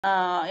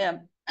yeah,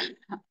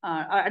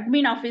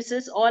 admin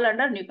offices, all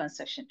under new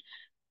construction.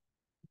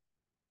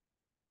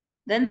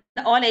 Then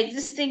all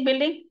existing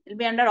building will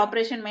be under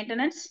operation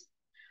maintenance.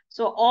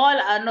 So all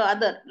are no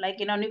other, like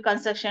new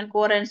construction,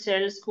 core and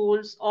shell,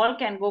 schools, all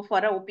can go for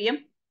a OPM.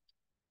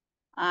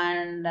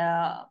 And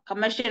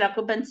commercial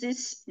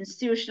occupancies,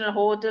 institutional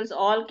hotels,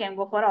 all can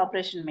go for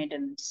operation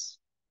maintenance.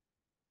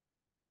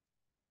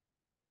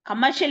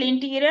 Commercial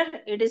interior,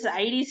 it is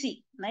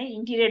IDC, right?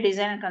 Interior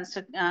design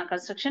and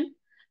construction.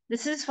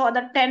 This is for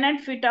the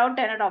tenant fit out,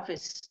 tenant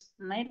office,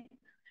 right?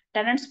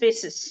 Tenant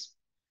spaces.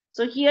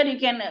 So here you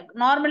can,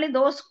 normally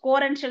those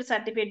core and shell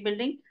certificate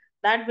building,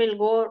 that will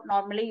go,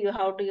 normally you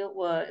have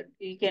to,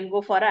 you can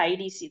go for a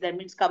IDC, that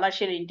means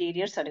commercial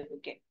interior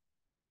certificate.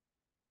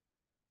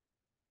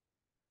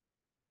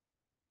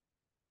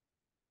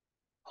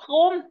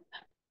 Home,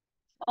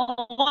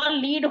 all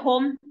LEED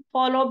home,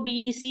 follow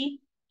BC,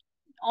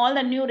 all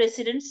the new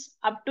residents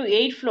up to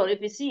 8th floor.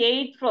 If you see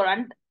 8th floor,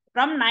 and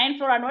from 9th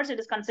floor onwards, it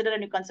is considered a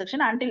new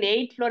construction. Until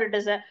 8th floor, it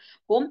is a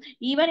home.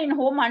 Even in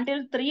home,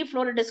 until 3rd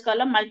floor, it is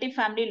called a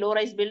multi-family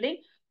low-rise building.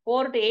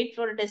 4th to 8th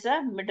floor, it is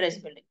a mid-rise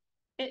building.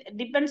 It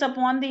depends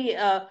upon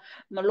the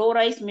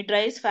low-rise,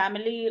 mid-rise,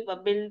 family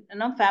build,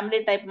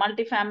 family type,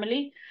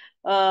 multi-family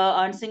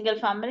and single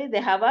family.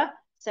 They have a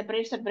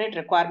separate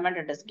requirement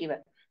it is given.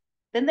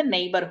 Then the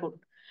neighborhood.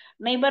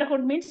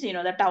 Neighborhood means,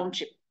 the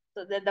township.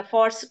 So the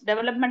force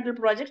developmental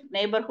project,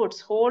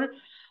 neighborhoods, whole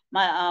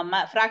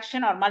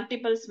fraction or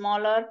multiple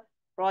smaller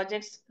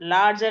projects,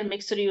 larger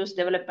mixed use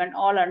development,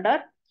 all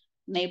under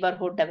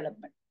neighborhood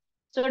development.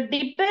 So it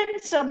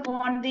depends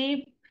upon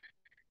the,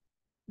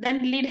 then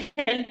LEED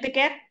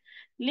healthcare.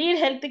 LEED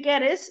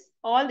healthcare is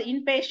all the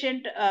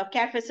inpatient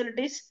care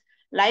facilities,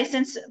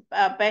 licensed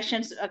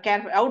patients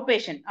care,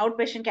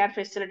 outpatient care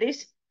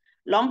facilities,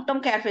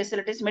 long-term care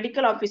facilities,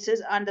 medical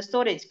offices, and the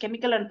storage,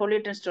 chemical and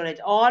pollutant storage,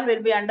 all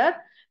will be under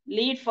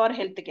LEED for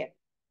healthcare.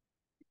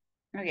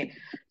 Okay,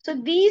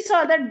 so these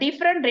are the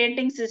different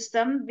rating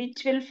system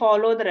which will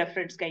follow the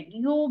reference guide.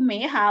 You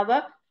may have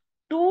a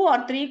 2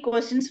 or 3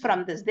 questions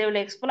from this. They will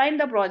explain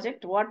the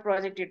project, what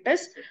project it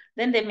is.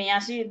 Then they may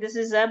ask you, this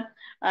is a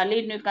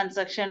LEED new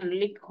construction,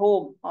 LEED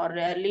home, or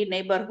a LEED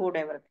neighborhood,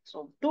 everything.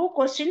 So 2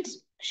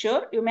 questions,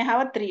 sure, you may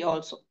have a 3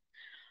 also.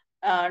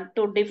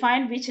 To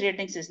define which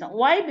rating system.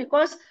 Why?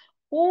 Because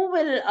who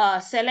will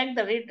select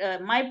the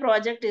my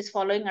project is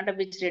following under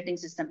which rating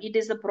system? It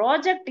is the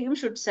project team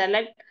should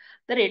select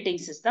the rating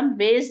system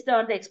based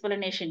on the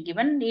explanation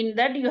given. In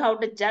that, you have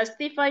to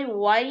justify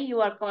why you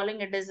are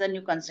calling it as a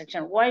new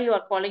construction, why you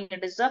are calling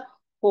it as a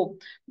home.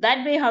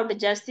 That way you have to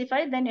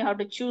justify, then you have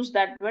to choose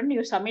that when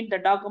you submit the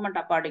document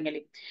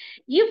accordingly.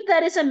 If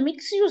there is a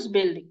mixed use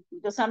building,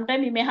 because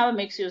sometimes you may have a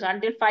mixed use,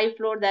 until 5th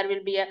floor there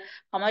will be a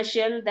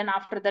commercial, then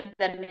after that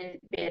there will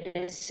be a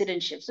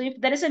residential. So if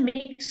there is a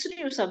mixed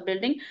use of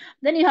building,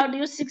 then you have to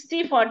use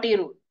 60-40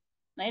 rule,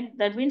 right?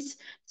 That means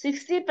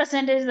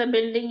 60% is the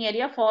building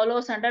area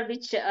follows under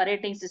which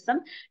rating system.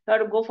 You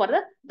have to go for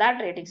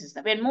that rating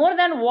system. When more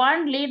than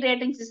one LEED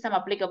rating system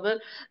applicable,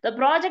 the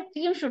project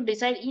team should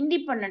decide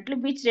independently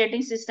which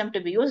rating system to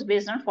be used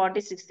based on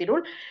 40-60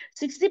 rule.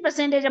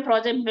 60% of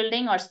project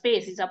building or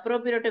space is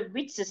appropriate to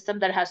which system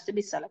that has to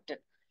be selected.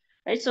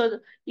 Right, so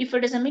if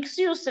it is a mixed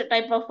use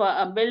type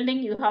of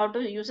building, you have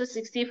to use a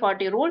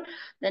 60-40 rule.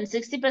 Then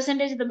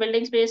 60% of the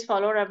building space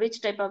followed or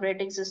which type of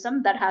rating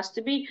system that has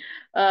to be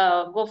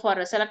go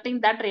for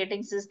selecting that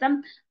rating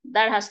system,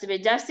 that has to be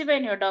justified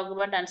in your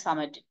document and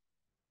submitted.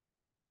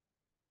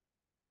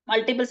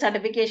 Multiple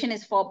certification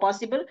is for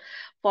possible.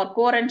 For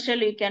core and shell,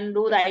 you can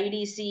do the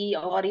IDC,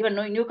 or even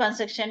new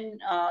construction,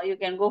 you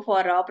can go for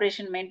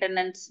operation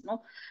maintenance.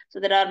 No, so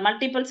there are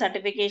multiple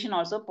certification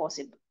also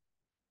possible.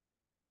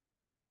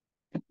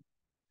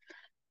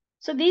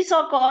 So these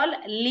are called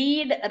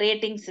LEED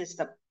rating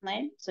system,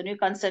 right? So new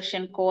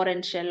construction, core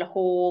and shell,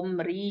 home,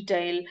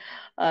 retail,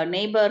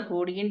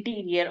 neighborhood,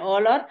 interior,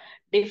 all are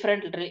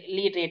different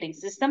LEED rating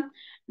system.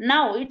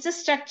 Now it's a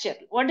structure.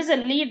 What is a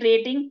LEED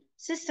rating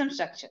system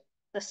structure?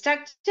 The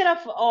structure of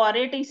our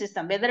rating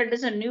system, whether it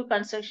is a new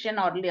construction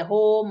or a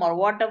home or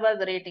whatever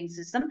the rating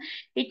system,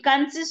 it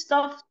consists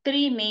of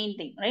 3 main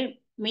things, right?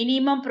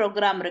 Minimum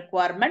program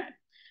requirement,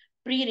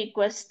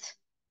 pre-request,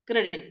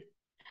 credit.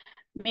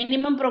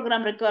 Minimum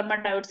program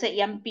requirement, I would say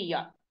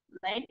MPR,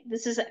 right?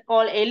 This is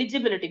called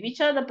eligibility. Which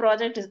are the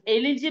project is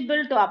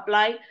eligible to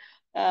apply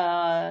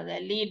the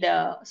LEED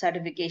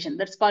certification?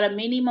 That's called a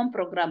minimum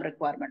program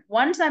requirement.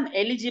 Once I'm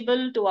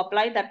eligible to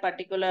apply that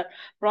particular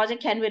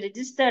project, can be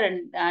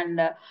registered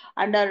and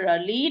under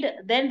LEED,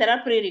 then there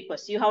are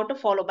prerequisites. You have to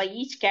follow by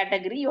each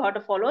category. You have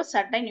to follow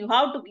certain. You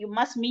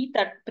must meet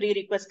that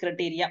prerequisite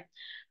criteria.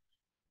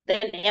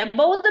 Then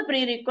above the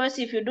prerequisites,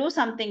 if you do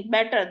something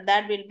better,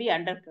 that will be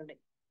under credit.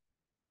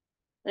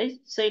 Right?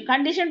 So in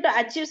condition to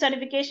achieve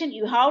certification,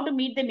 you have to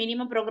meet the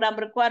minimum program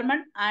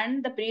requirement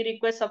and the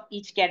prerequisites of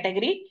each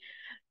category.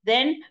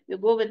 Then you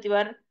go with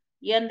your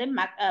earn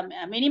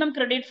the minimum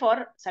credit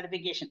for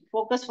certification.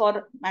 Focus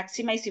for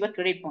maximize your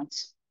credit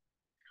points.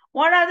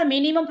 What are the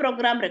minimum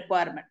program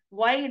requirement?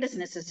 Why it is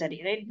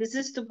necessary, right? This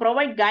is to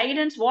provide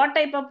guidance what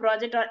type of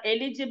project are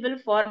eligible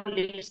for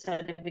LEED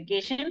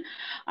certification,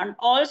 and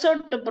also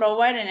to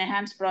provide an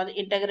enhanced project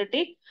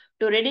integrity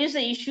to reduce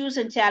the issues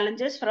and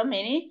challenges from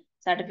any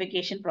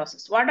certification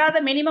process. What are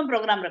the minimum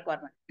program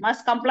requirement?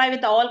 Must comply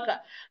with all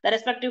the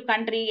respective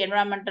country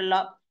environmental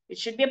law. It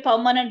should be a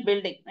permanent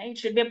building, right? It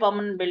should be a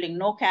permanent building,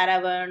 no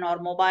caravan or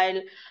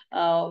mobile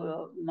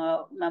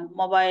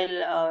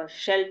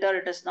shelter.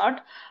 It is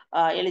not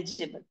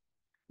eligible.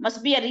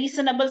 Must be a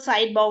reasonable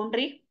side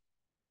boundary.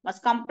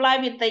 Must comply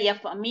with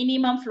the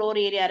minimum floor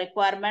area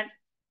requirement.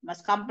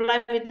 Must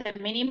comply with the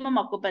minimum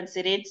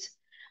occupancy rates.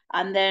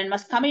 And then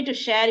must commit to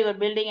share your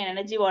building and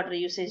energy water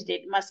usage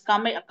date. Must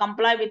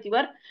comply with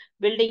your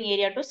building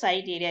area to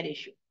site area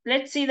ratio.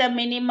 Let's see the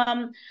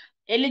minimum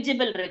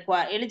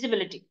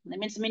eligibility. That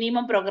means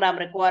minimum program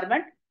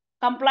requirement.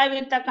 Comply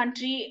with the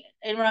country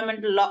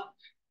environmental law,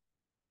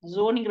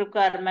 zoning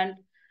requirement.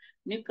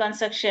 New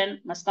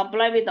construction must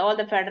comply with all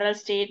the federal,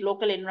 state,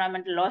 local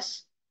environmental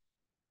laws.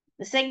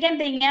 The second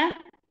thing,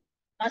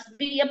 must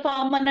be a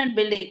permanent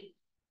building.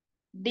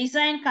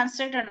 Design,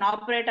 construct, and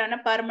operate on a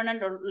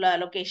permanent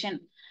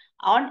location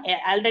on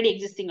already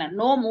existing land.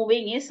 No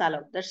moving is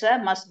allowed. That's a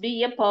must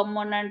be a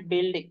permanent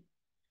building.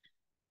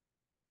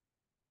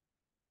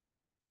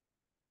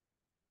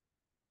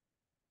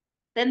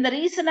 Then the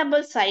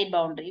reasonable side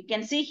boundary. You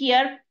can see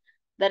here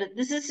that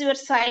this is your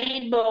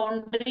side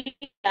boundary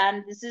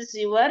and this is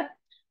your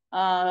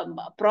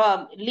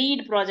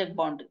LEED project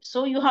boundary.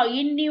 So you have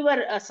in your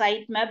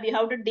site map, you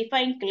have to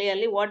define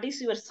clearly what is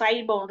your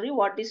side boundary,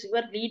 what is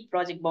your LEED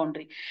project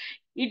boundary.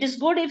 It is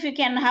good if you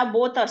can have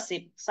both are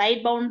same.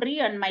 Side boundary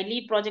and my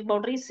LEED project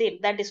boundary is same.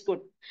 That is good.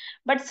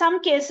 But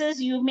some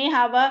cases you may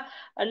have a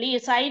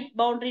side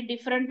boundary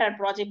different and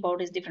project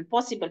boundary is different.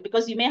 Possible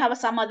because you may have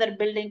some other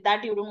building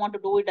that you don't want to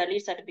do it a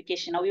LEED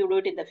certification. How you do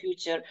it in the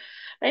future,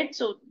 right?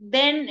 So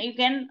then you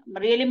can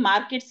really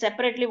mark it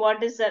separately.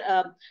 What is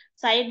the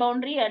side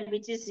boundary and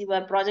which is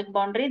your project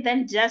boundary?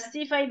 Then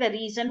justify the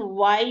reason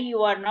why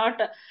you are not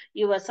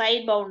your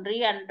side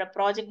boundary and the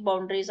project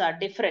boundaries are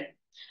different,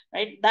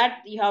 right? That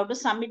you have to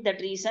submit that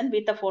reason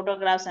with the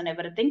photographs and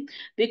everything,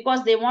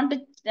 because they want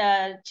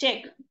to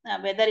check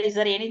whether is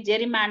there any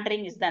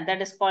gerrymandering is done.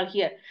 That is called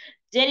here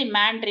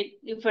gerrymandering.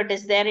 If it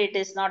is there, it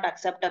is not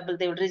acceptable,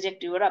 they will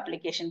reject your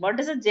application. What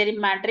is a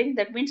gerrymandering?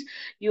 That means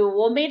you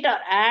omit or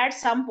add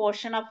some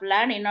portion of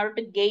land in order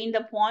to gain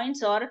the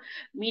points or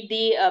meet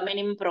the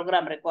minimum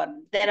program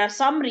requirement. There are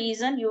some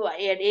reason you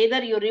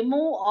either you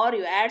remove or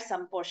you add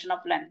some portion of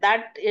land.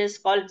 That is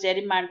called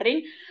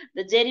gerrymandering.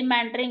 The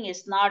gerrymandering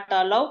is not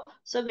allowed.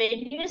 So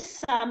when you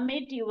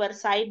submit your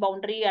side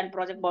boundary and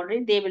project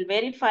boundary, they will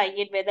verify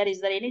it whether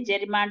is there any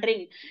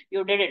gerrymandering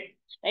you did it,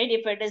 right?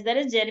 If it is there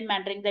is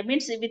gerrymandering, that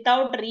means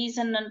without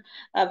reason and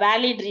a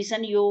valid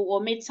reason you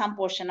omit some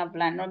portion of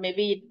land, or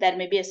maybe there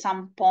may be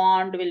some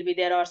pond will be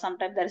there, or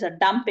sometimes there is a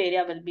dump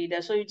area will be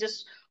there, so you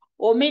just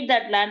omit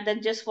that land, then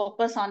just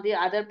focus on the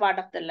other part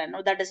of the land.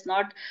 No, that is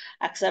not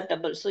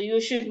acceptable. So you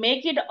should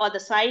make it or the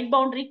side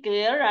boundary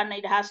clear, and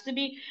it has to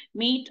be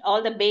meet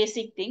all the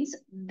basic things.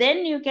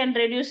 Then you can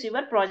reduce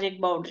your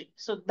project boundary.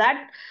 So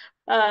that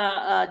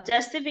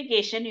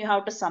justification you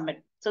have to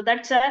submit. So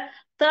that's a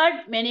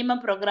third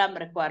minimum program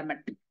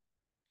requirement.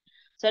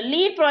 So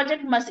LEED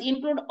project must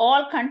include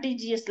all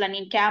contiguous land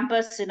in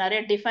campus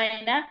scenario,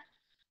 define a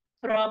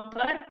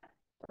proper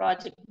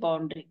project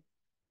boundary.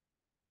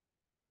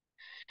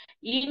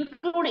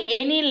 Include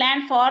any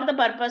land for the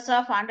purpose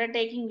of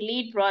undertaking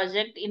LEED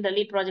project in the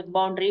LEED project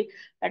boundary.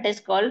 That is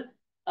called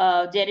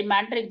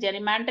gerrymandering.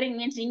 Gerrymandering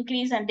means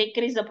increase and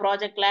decrease the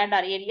project land or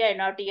area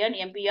in order to earn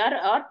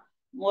MPR or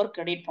more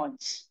credit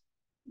points.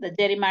 The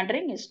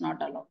gerrymandering is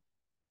not allowed.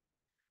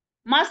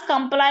 Must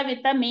comply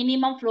with the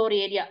minimum floor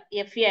area,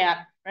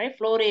 FAR, right?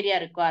 Floor area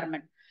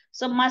requirement.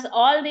 So must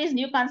all these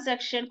new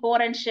construction,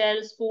 core and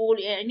shell, school,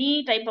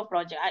 any type of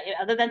project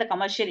other than the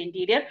commercial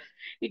interior,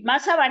 it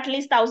must have at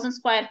least 1,000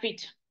 square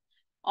feet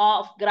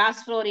of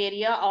grass floor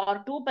area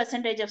or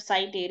 2% of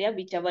site area,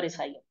 whichever is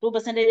higher.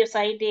 2% of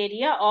site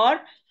area or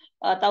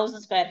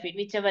 1,000 square feet,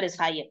 whichever is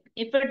higher.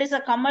 If it is a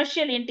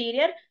commercial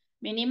interior,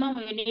 minimum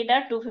you need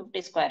a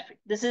 250 square feet.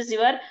 This is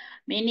your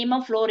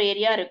minimum floor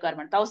area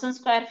requirement. 1,000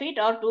 square feet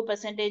or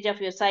 2%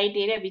 of your site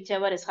area,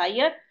 whichever is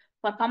higher.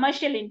 For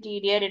commercial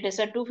interior, it is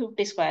a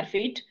 250 square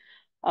feet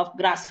of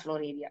grass floor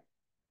area.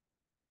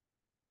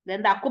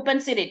 Then the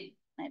occupancy rate.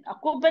 Right?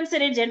 Occupancy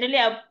rate generally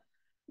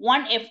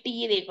 1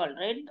 FTE they call,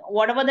 right?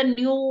 Whatever the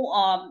new,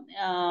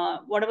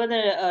 whatever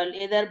the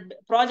either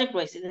project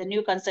wise, the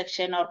new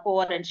construction or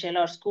core and shell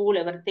or school,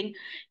 everything,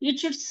 it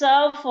should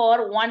serve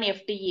for 1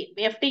 FTE.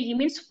 FTE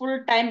means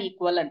full-time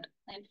equivalent.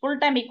 And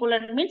full-time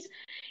equivalent means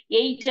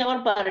 8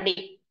 hours per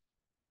day.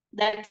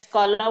 That's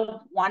called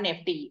a 1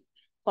 FTE.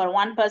 For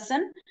one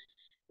person,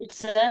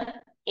 it's a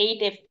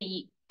 8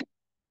 FTE,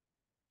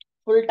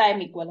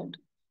 full-time equivalent.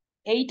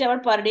 8 hours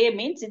per day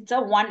means it's a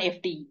 1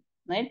 FTE,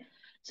 right?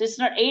 So it's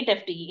not 8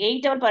 FTE.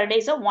 8 hours per day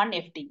is a 1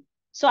 FTE.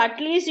 So at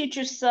least you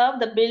should serve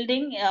the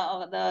building,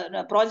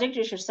 the project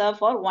you should serve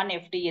for 1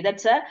 FTA.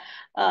 That's a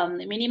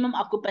minimum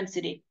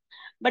occupancy rate.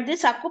 But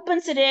this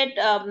occupancy rate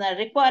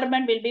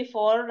requirement will be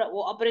for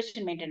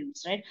operation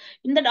maintenance, right?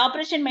 In that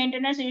operation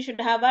maintenance, you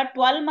should have a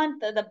 12-month,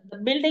 the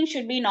building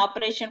should be in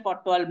operation for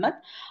 12 months.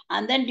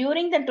 And then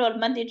during the 12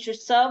 month, it should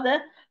serve the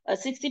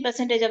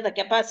 60% of the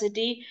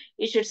capacity.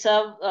 It should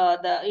serve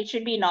it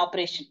should be in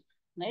operation,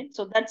 right?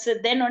 So that's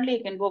it. Then only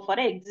you can go for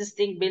an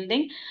existing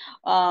building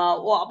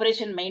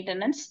operation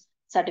maintenance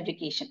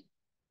certification.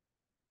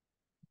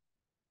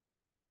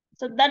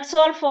 So that's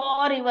all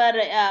for your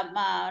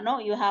no,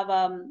 you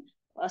have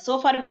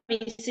so far we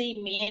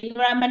see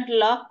environmental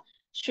law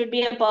should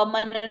be a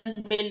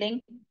permanent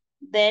building.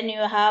 Then you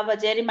have a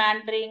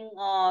gerrymandering,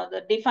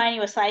 define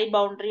your site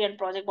boundary and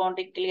project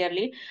boundary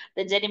clearly.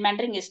 The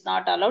gerrymandering is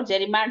not allowed.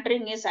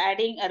 Gerrymandering is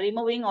adding,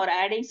 removing or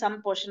adding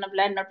some portion of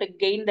land not to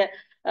gain the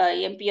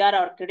MPR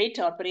or credit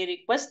or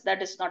pre-request.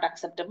 That is not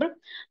acceptable.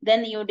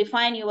 Then you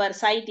define your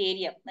site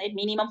area, right?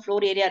 Minimum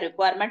floor area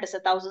requirement is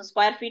 1,000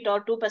 square feet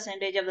or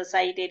 2% of the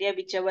site area,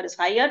 whichever is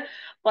higher.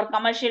 For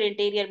commercial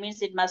interior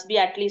means it must be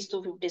at least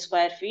 250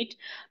 square feet.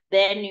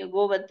 Then you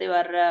go with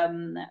your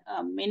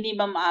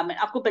minimum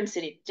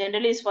occupancy rate.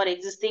 Generally is for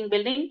existing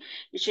building.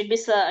 It should be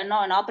in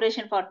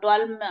operation for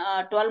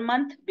 12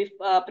 months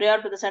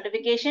prior to the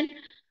certification.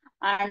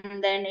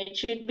 And then it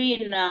should be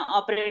in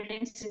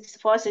operating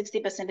for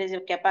 60%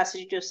 of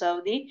capacity to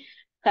serve the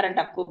current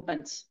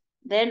occupants.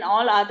 Then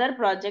all other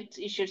projects,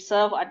 you should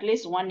serve at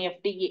least 1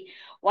 FTE.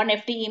 1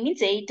 FTE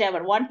means 8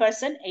 hours, 1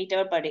 person, 8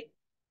 hours per day.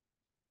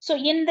 So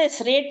in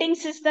this rating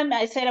system,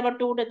 I said about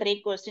 2 to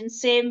 3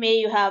 questions. Same way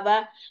you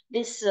have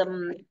this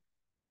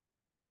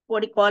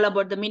what do you call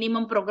about the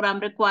minimum program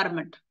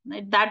requirement.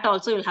 That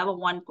also will have a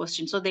 1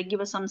 question. So they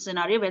give us some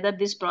scenario whether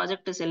this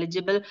project is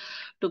eligible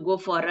to go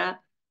for a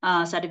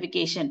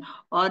certification,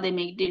 or they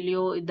may tell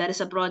you if there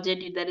is a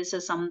project, if there is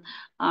some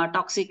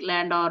toxic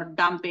land or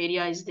dump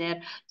area is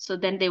there, so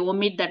then they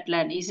omit that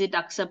land. Is it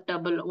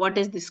acceptable? What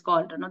is this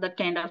called? You know, that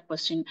kind of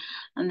question.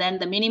 And then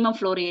the minimum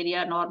floor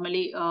area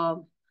normally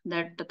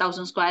that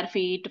 1,000 square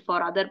feet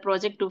for other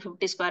project,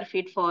 250 square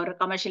feet for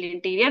commercial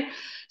interior.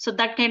 So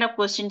that kind of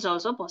questions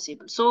also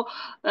possible. So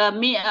what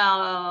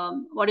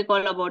do you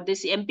call about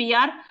this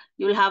MPR?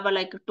 You will have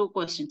like 2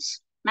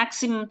 questions,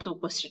 maximum 2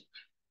 questions.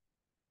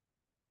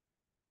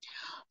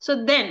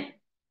 So then,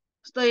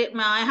 so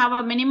I have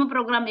a minimum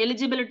program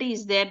eligibility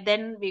is there.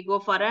 Then we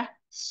go for a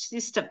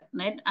system,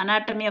 right?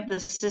 Anatomy of the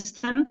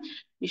system.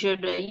 We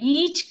should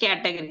each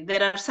category.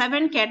 There are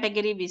 7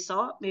 category we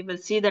saw. We will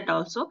see that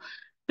also.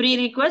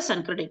 Pre-request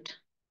and credit.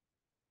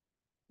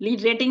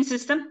 LEED rating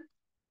system.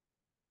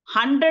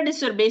 100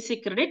 is your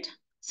basic credit.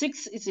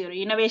 6 is your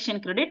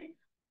innovation credit.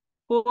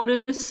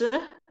 4 is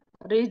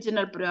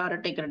regional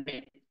priority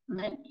credit.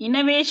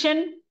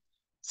 Innovation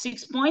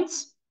 6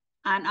 points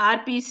and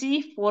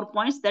RPC 4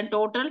 points. Then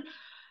total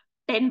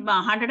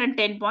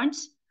 110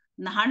 points.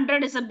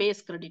 100 is a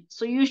base credit.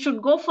 So you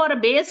should go for a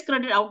base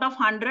credit out of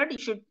 100. You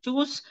should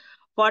choose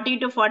 40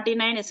 to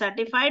 49 is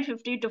certified,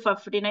 50 to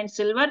 59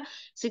 silver,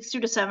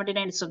 60 to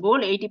 79 is a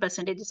gold,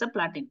 80% is a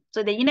platinum.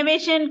 So the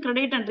innovation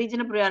credit and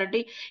regional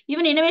priority,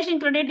 even innovation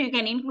credit you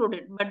can include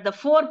it, but the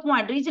 4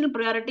 point regional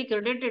priority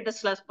credit, it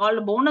is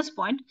called bonus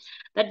point.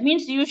 That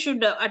means you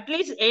should at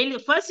least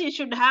first you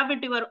should have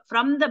it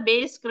from the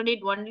base credit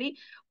only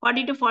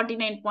 40 to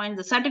 49 points.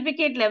 The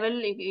certificate level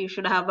you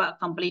should have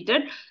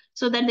completed.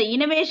 So then the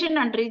innovation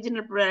and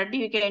regional priority,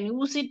 you can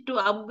use it to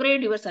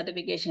upgrade your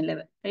certification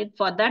level, right?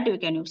 For that, you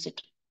can use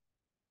it.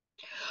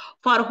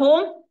 For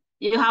home,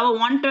 you have a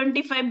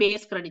 125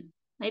 base credit,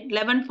 right?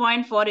 11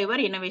 point for your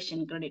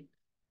innovation credit.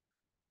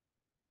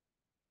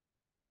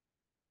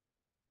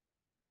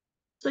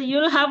 So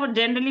you'll have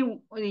generally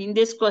in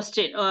this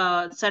question,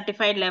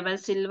 certified level,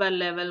 silver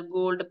level,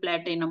 gold,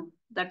 platinum,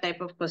 that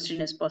type of question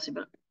is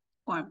possible.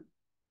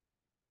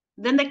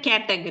 Then the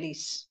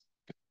categories.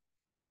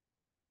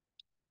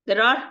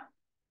 There are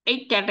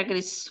 8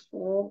 categories,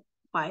 4,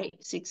 5,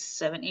 6,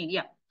 7, 8.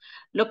 Yeah.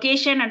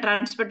 Location and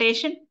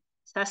transportation,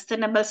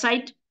 sustainable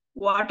site,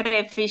 water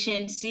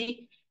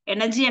efficiency,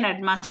 energy and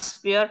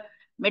atmosphere,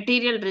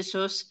 material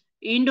resource,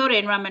 indoor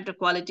environmental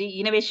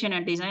quality, innovation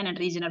and design, and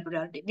regional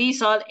priority.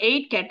 These are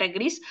 8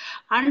 categories.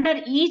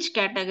 Under each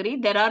category,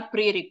 there are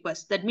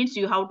prerequisites. That means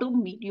you have to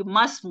meet, you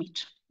must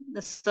meet.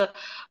 This,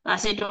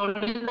 as I told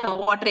you, the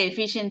water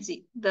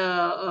efficiency.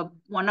 The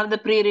one of the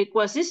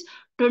prerequisites is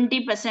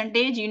 20%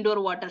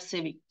 indoor water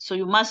saving. So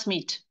you must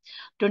meet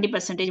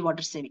 20%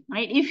 water saving,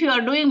 right? If you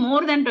are doing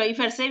more than, if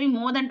you are saving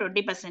more than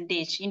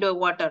 20% indoor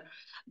water,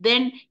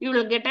 then you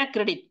will get a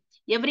credit.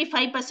 Every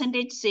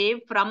 5%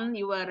 save from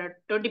your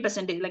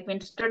 20%, like when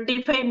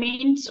 25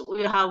 means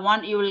you have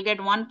 1, you will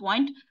get 1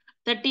 point.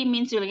 30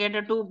 means you will get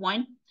a 2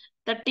 point.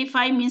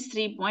 35 means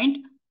 3 point.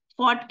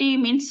 40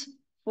 means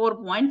 4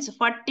 points.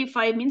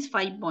 45 means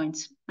 5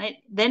 points, right?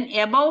 Then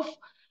above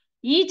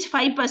each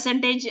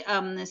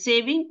 5%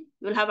 saving,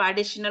 you will have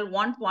additional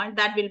 1 point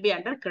that will be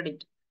under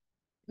credit.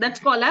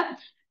 That's called a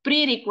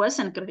pre-request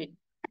and credit.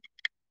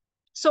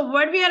 So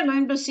what we are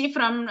going to see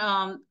from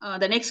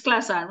the next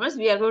class onwards,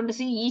 we are going to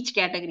see each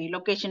category: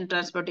 location,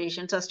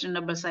 transportation,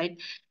 sustainable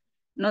site.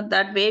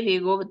 That way we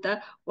go with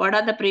the what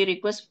are the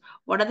prerequisites,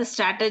 what are the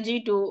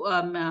strategy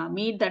to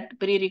meet that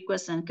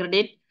prerequisites and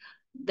credit.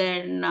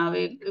 Then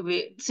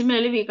we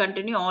similarly we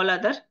continue all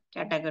other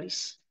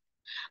categories.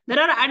 There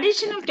are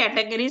additional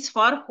categories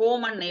for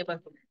home and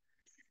neighborhood.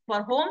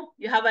 For home,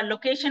 you have a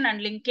location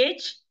and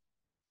linkage,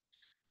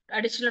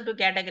 additional two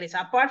categories.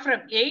 Apart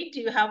from 8,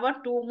 you have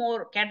two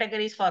more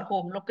categories for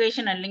home: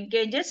 location and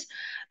linkages,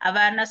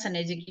 awareness and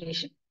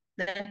education.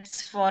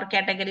 That's for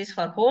categories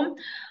for home.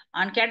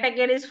 And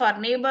categories for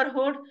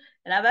neighborhood,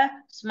 you have a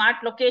smart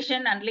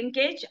location and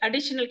linkage,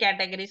 additional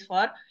categories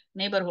for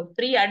neighborhood,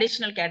 3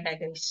 additional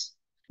categories: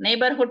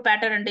 neighborhood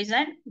pattern and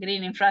design,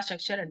 green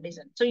infrastructure and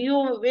design. So you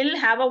will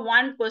have a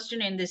one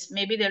question in this.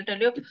 Maybe they'll tell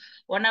you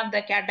one of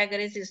the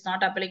categories is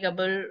not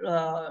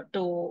applicable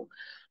to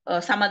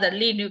some other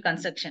LEED new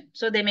construction.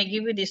 So they may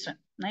give you this one,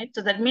 right?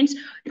 So that means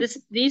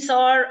these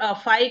are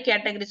 5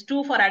 categories: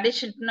 2 for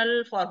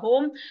additional for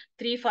home,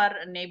 3 for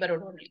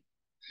neighborhood only.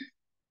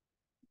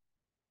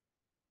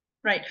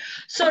 Right.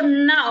 So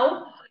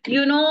now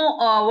you know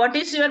what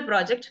is your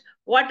project,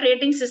 what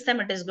rating system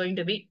it is going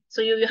to be.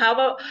 So you have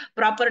a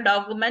proper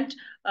document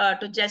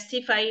to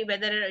justify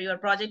whether your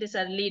project is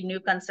a LEED new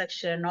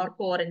construction or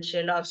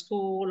co-residential or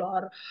school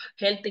or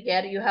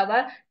healthcare. You have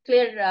a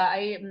clear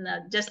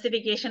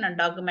justification and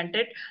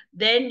documented.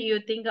 Then you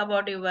think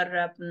about your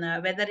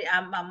whether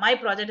my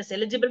project is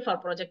eligible for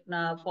project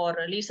for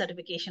LEED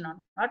certification or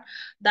not.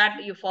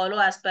 That you follow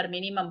as per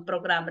minimum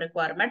program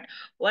requirement.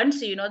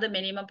 Once you know the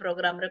minimum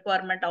program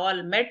requirement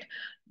all met,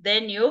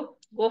 then you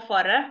go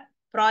for a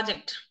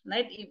project,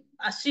 right?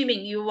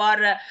 Assuming you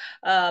are a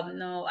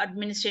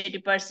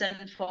administrative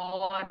person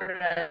for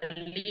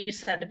LEED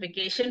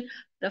certification,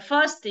 the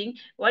first thing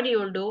what you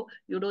will do,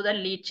 you do the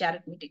LEED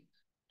chart meeting.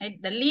 Right?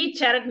 The LEED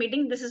chart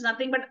meeting, this is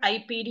nothing but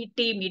IPD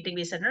team meeting.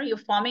 We said, no, you're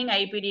forming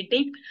IPD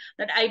team.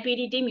 That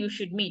IPD team you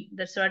should meet.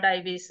 That's what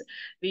I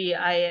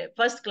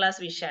first class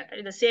we shared.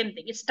 Right? The same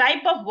thing. It's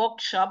type of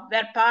workshop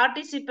where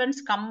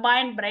participants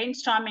combine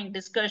brainstorming,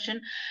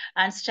 discussion,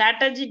 and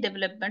strategy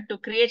development to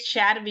create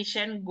shared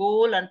vision,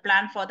 goal, and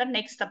plan for the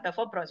next step of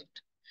a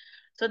project.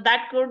 So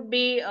that could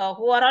be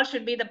who are all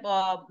should be the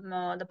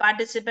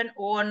participant: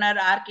 owner,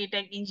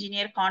 architect,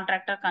 engineer,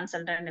 contractor,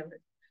 consultant, everything.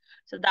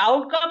 So the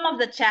outcome of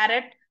the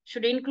chart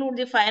should include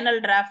the final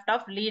draft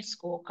of LEED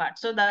scorecard.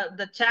 So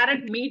the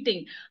chart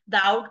meeting, the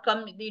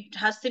outcome, it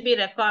has to be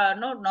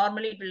recorded. No,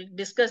 normally it will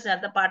discuss as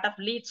the part of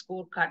LEED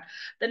scorecard.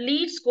 The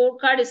LEED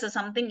scorecard is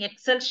something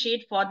Excel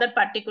sheet for that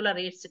particular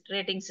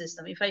rating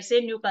system. If I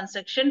say new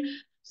construction,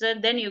 so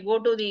then you go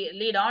to the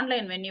LEED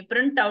online. When you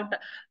print out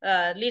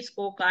LEED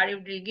scorecard, it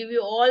will give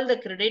you all the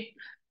credit.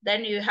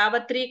 Then you have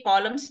a 3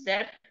 columns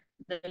there.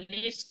 The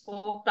LEED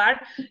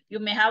scorecard, you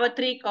may have a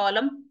 3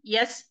 column: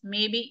 yes,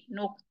 maybe,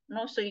 no.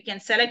 So you can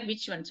select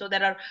which one. So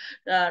there are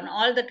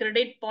all the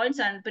credit points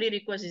and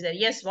prerequisites there.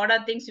 Yes, what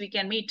are things we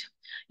can meet?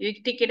 You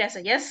tick it as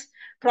a yes.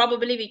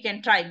 Probably we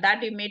can try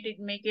that. You make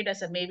it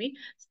as a maybe.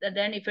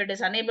 Then if it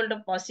is unable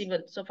to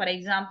possible, so for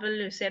example,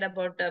 you said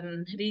about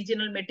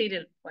regional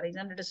material, for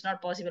example, it is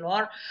not possible,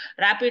 or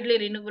rapidly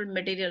renewable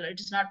material, it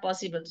is not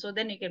possible. So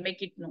then you can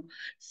make it no.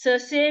 So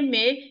same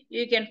way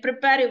you can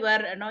prepare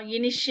your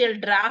initial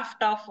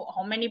draft of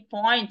how many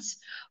points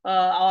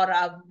or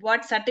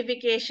what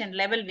certification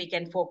level we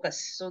can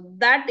focus. So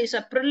that is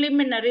a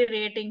preliminary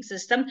rating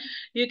system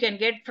you can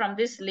get from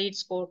this LEED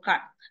scorecard.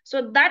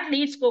 So that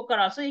LEED scorecard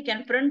also you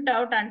can print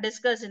out and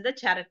discuss in the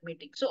chart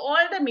meeting. So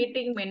all the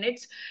meeting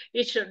minutes,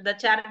 the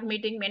chart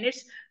meeting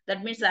minutes,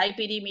 that means the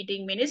IPD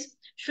meeting minutes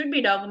should be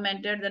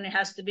documented. Then it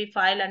has to be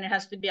filed and it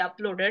has to be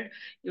uploaded.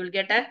 You will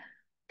get a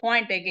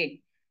point again.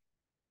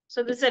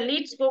 So this is a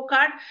LEED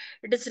scorecard.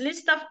 It is a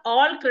list of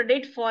all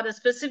credit for the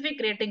specific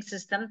rating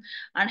system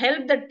and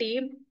help the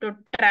team to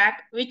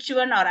track which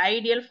one are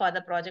ideal for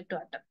the project to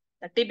attempt.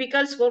 The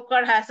typical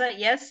scorecard has a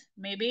yes,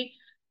 maybe,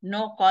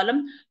 no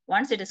column.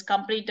 Once it is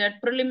completed,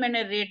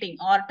 preliminary rating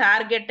or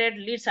targeted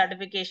LEED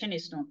certification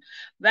is known.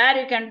 Where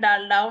you can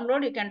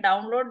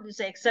download this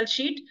Excel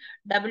sheet,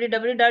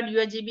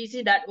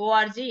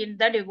 www.ugbc.org. In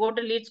that you go to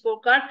LEED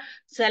scorecard,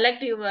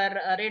 select your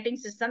rating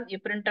system, you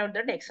print out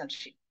that Excel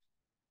sheet.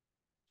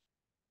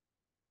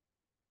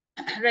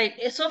 Right.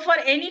 So for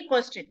any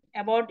question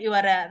about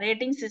your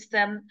rating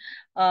system,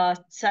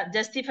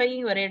 justifying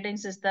your rating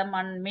system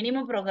and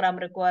minimum program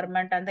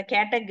requirement and the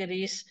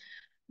categories,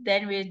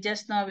 then we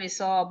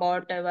saw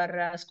about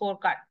our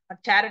scorecard,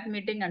 chart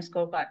meeting and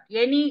scorecard.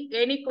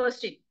 Any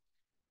question?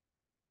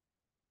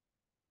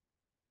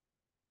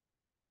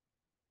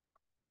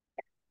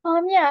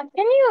 Yeah,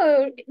 can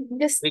you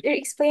just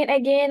explain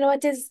again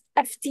what is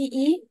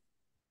FTE?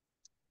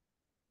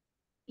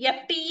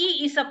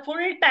 FTE is a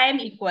full-time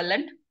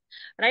equivalent,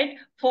 right?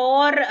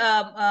 For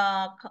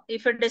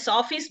if it is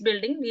office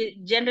building,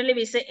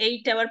 we say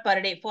 8 hours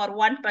per day. For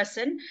one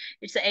person,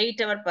 it's 8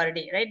 hours per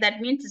day, right?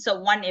 That means it's a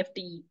 1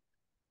 FTE.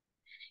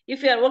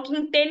 If you are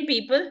working 10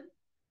 people,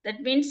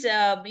 that means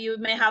you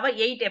may have a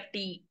 8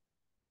 FTE.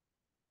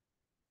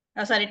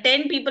 Sorry,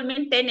 10 people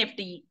mean 10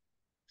 FTE.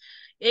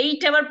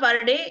 8 hours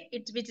per day,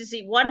 which is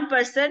 1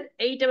 person,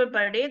 8 hours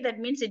per day, that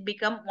means it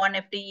become 1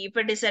 FTE. If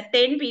it is a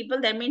 10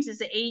 people, that means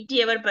it's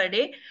 80 hours per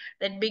day,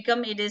 that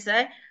become, it is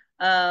a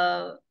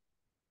 10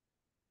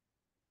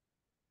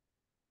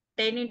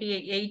 into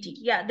 80.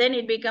 Yeah, then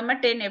it become a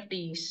 10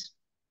 FTEs.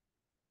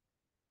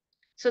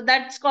 So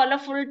that's called a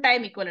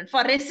full-time equivalent.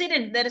 For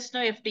resident, there is no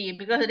FTE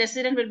because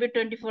resident will be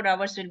 24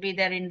 hours will be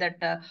there in that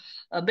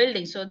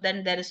building. So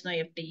then there is no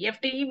FTE.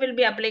 FTE will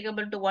be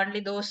applicable to only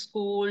those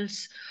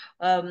schools,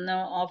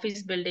 no,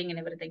 office building and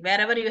everything.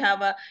 Wherever you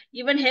have a,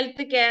 even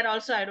healthcare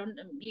also,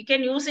 you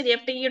can use it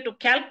FTE to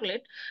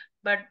calculate,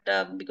 but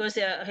because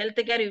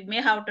healthcare, you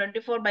may have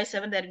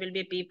 24/7, there will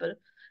be people.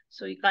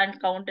 So you can't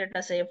count it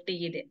as a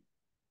FTE there.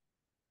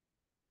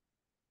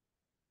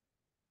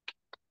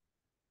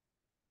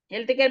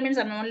 Healthcare means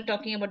I'm only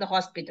talking about the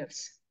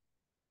hospitals.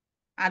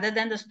 Other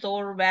than the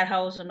store,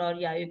 warehouse, and all,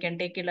 yeah, you can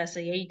take it as a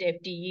 8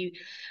 FTE.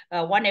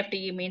 1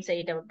 FTE means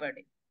 8 hours per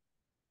day.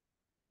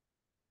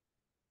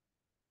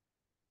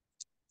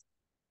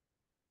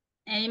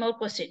 Any more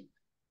question?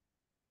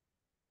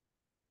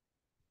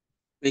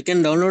 We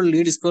can download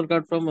LEED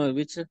scorecard from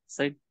which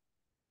site?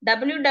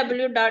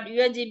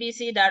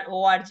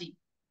 www.ugbc.org.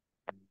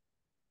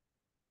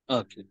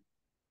 Okay.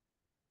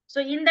 So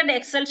in that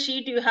Excel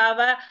sheet, you have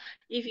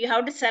if you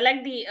have to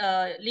select the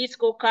LEED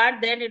scorecard,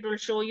 then it will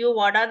show you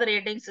what are the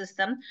rating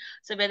system.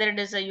 So whether it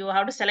is you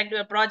have to select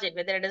your project,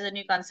 whether it is a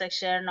new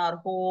construction or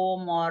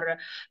home or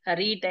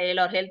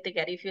retail or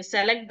healthcare. If you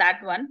select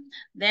that one,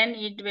 then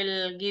it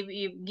will give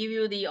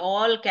you the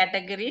all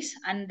categories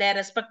and their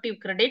respective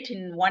credit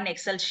in one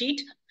Excel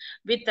sheet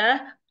with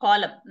a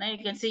column. Now you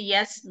can see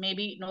yes,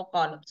 maybe, no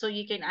column. So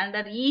you can,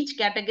 under each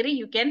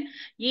category,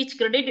 each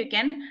credit you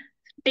can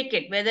tick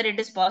it whether it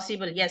is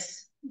possible,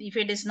 yes. If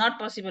it is not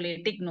possible,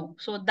 you tick no.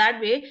 So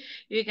that way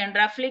you can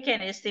roughly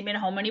estimate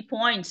how many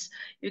points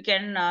you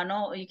can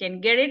know, you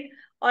can get it.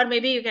 Or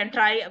maybe you can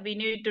try, we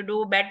need to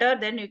do better,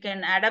 then you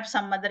can add up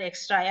some other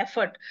extra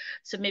effort.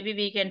 So maybe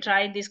we can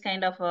try this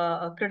kind of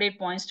credit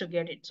points to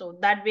get it. So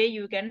that way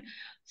you can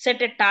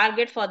set a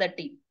target for the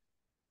team.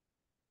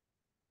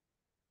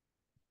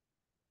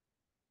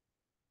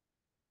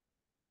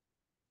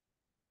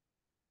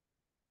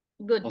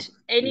 Good. Okay.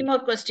 Any more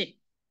question?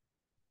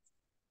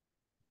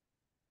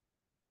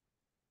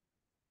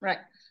 Right.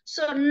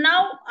 So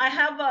now I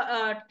have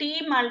a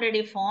team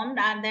already formed,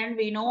 and then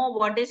we know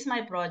what is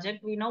my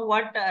project. We know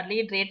what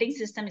LEED rating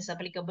system is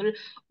applicable,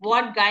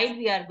 what guide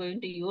we are going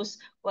to use,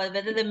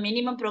 whether the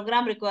minimum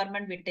program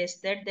requirement we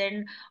tested,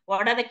 then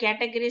what are the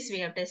categories we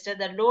have tested,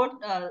 the load,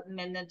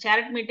 the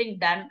chart meeting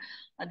done,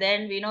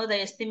 then we know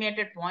the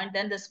estimated point,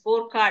 then the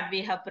scorecard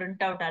we have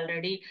print out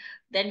already.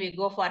 Then we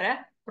go for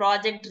a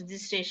project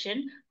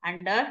registration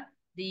under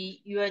the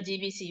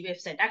UGBC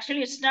website.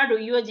 Actually, it's not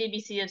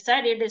UGBC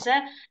website, it is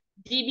a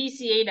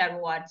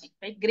gbca.org,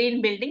 right?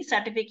 Green Building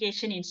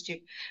Certification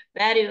Institute,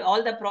 where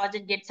all the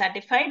project get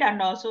certified,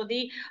 and also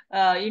the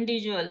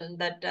individual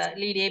that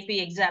LEED AP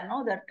exam,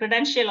 no, the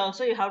credential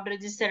also you have to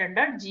register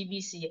under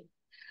GBCA.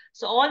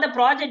 So all the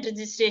project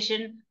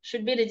registration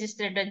should be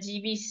registered at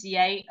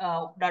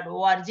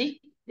gbci.org.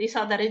 These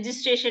are the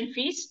registration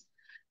fees.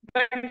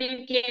 But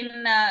you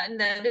can, in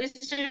the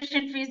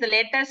registration fees, the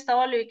latest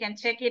all, you can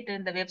check it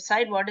in the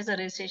website, what is the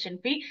registration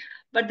fee.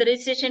 But the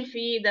registration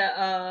fee,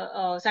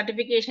 the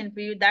certification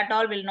fee, that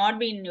all will not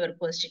be in your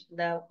question.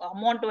 The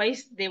amount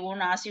wise, they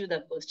won't ask you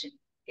the question.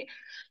 Okay.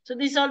 So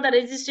these are the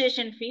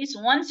registration fees.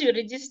 Once you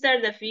register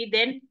the fee,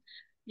 then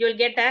you'll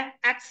get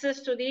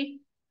access to the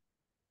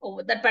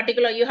that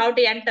particular, you have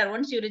to enter.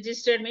 Once you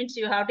register, means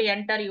you have to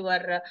enter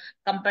your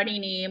company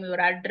name,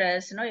 your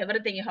address,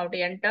 everything you have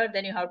to enter.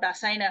 Then you have to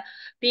assign a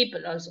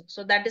people also.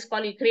 So that is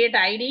called, you create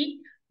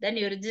ID, then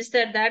you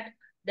register that.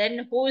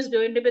 Then who is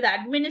going to be the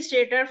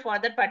administrator for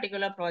that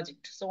particular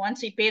project? So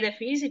once you pay the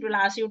fees, it will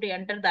ask you to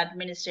enter the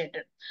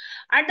administrator.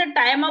 At the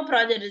time of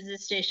project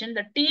registration,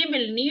 the team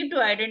will need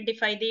to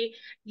identify the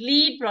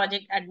lead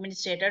project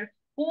administrator,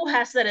 who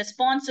has the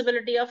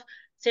responsibility of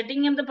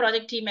setting up the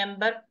project team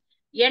member.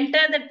 Enter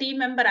the team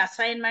member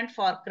assignment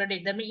for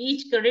credit. That means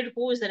each credit,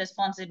 who is the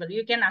responsible.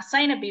 You can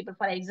assign a people.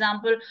 For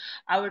example,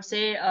 I would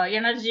say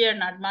energy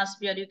and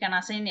atmosphere, you can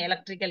assign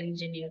electrical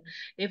engineer.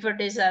 If it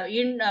is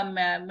in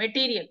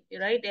material,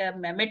 right,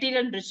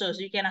 material resource,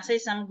 you can assign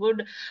some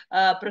good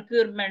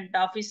procurement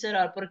officer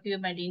or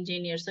procurement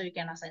engineer. So you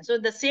can assign. So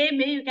the same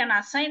way you can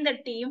assign the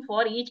team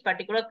for each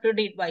particular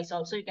credit wise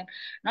also. You can,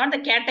 not the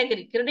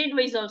category, credit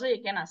wise also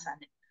you can assign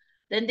it.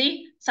 Then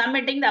the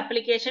submitting the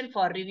application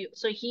for review.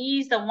 So he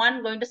is the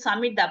one going to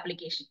submit the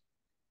application.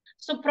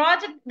 So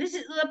this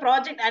is the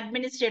project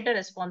administrator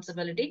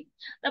responsibility.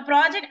 The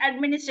project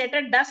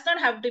administrator does not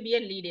have to be a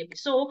lead AP.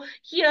 So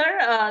here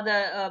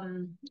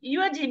the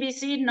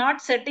UGBC not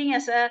setting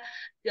as a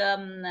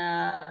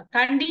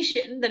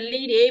condition, the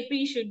lead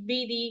AP should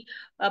be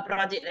the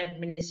project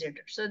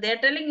administrator. So they're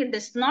telling it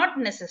is not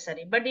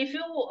necessary. But if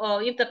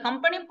the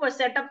company was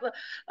set up,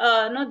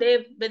 no,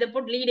 they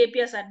put lead AP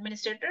as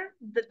administrator,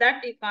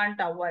 that you can't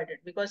avoid it,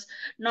 because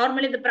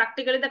normally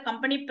practically the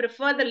company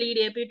prefer the lead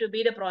AP to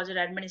be the project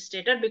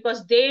administrator,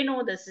 because they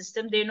know the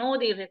system, they know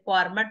the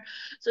requirement,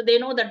 so they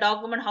know the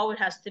document, how it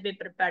has to be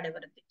prepared,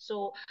 everything.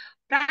 So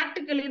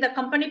practically the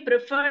company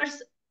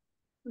prefers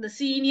the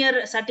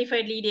senior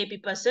certified lead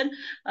AP person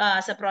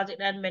as a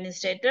project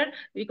administrator,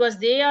 because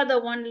they are the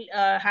one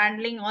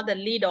handling all the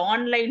lead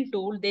online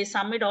tool. They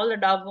submit all the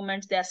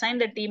documents, they assign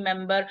the team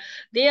member,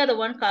 they are the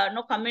one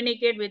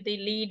communicate with the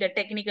lead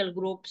technical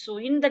group. So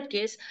in that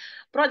case,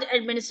 project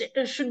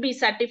administrator should be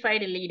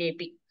certified lead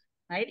AP,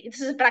 right?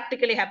 This is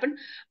practically happened,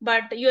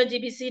 but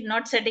USGBC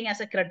not setting as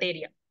a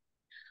criteria.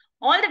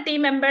 All the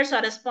team members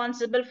are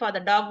responsible for the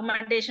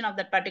documentation of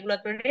that particular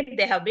credit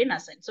they have been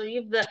assigned. So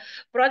if the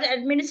project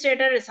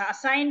administrator is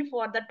assigned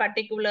for that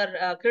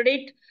particular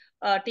credit,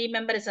 team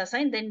member is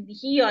assigned, then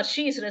he or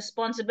she is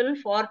responsible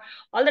for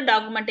all the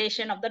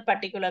documentation of that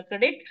particular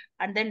credit,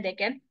 and then they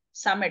can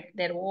submit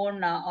their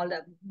own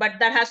but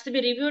that has to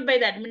be reviewed by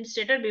the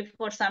administrator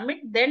before submit,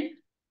 then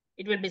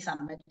it will be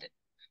submitted.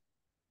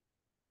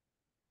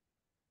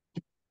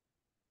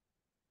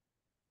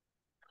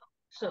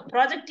 So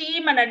project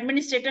team and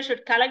administrator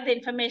should collect the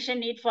information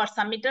need for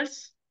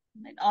submittals.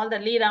 All the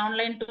LEED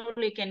online tool,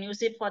 you can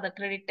use it for the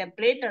credit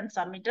template and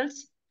submittals.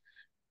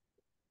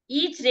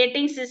 Each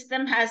rating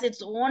system has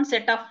its own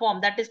set of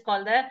form that is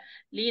called the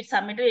LEED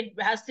submittal. It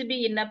has to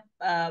be in a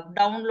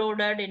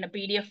downloaded in a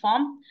PDF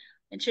form.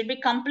 It should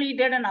be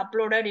completed and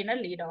uploaded in a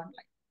LEED online.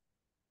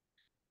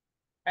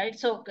 Right,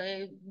 so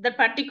the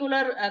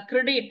particular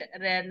credit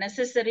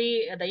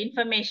necessary, the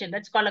information,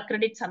 that's called a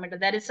credit submittal.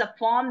 There is a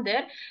form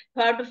there,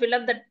 you have to fill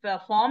up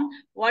that form,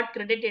 what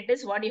credit it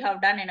is, what you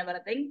have done and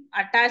everything,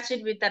 attach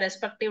it with the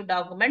respective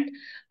document,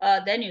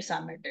 then you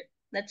submit it.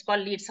 That's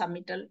called LEED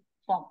submittal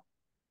form.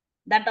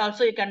 That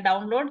also you can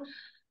download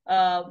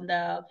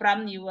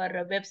from your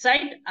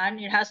website, and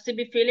it has to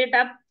be filled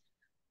up,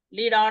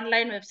 LEED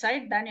online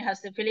website, then you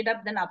have to fill it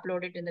up, then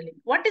upload it in the link.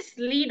 What is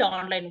LEED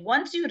online?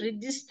 Once you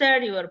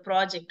registered your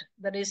project,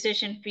 the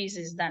registration fees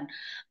is done,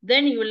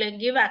 then you will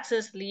give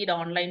access LEED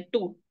online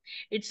tool.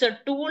 It's a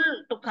tool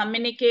to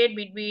communicate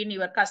between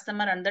your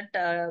customer and that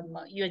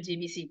your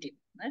GBC team.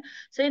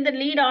 So in the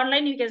LEED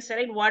online, you can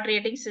select what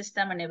rating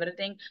system and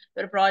everything,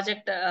 your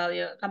project,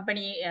 your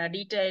company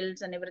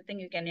details and everything,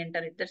 you can enter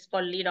it. That's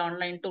called LEED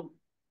online tool.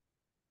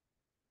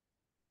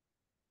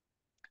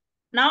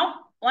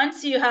 Now,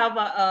 once you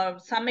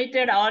have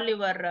submitted all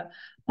your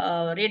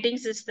rating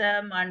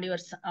system and your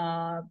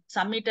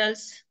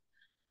submittals,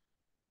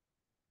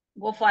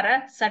 go for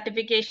a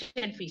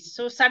certification fees.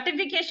 So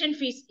certification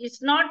fees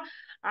is not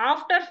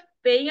after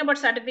paying about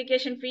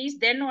certification fees,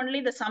 then only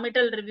the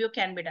submittal review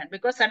can be done,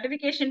 because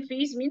certification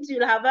fees means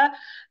you'll have a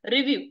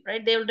review,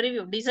 right? They will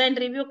review, design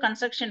review,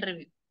 construction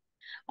review,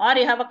 or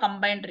you have a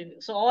combined review.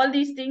 So all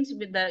these things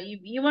with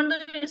even though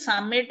you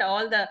submit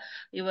all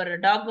your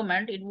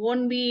document, it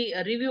won't be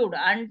reviewed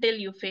until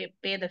you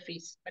pay the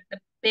fees. But the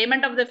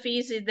payment of the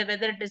fees is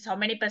whether it is how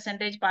many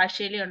percentage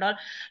partially and all,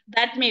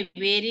 that may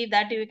vary,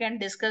 that you can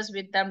discuss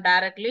with them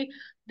directly.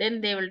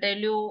 Then they will tell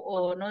you,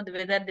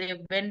 whether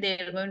when they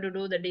are going to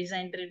do the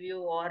design review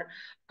or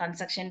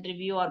construction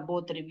review or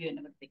both review and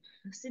everything.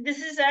 See,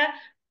 this is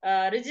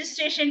a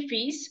registration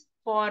fees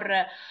for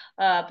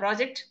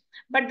project.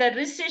 But the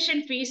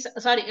registration fees,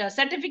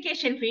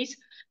 certification fees,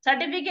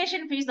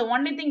 the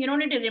only thing you don't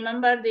need to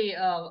remember the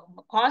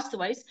cost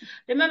wise.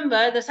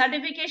 Remember, the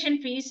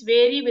certification fees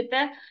vary with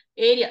the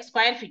area,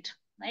 square feet,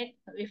 right?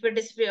 If it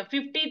is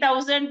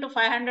 50,000 to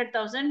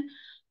 500,000,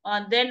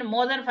 then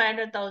more than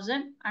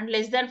 500,000 and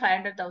less than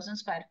 500,000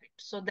 square feet.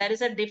 So there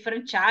is a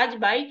different charge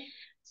by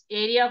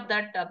area of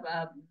that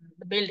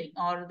building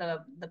or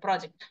the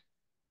project.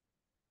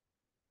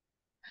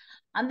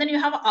 And then you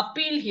have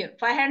appeal here,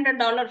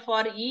 $500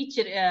 for each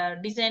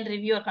design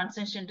review or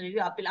construction review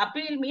appeal.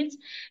 Appeal means,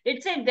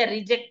 let's say they're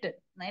rejected,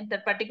 right? The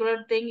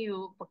particular thing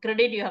you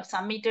credit, you have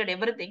submitted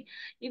everything.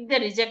 If they're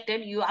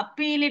rejected, you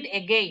appeal it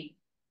again,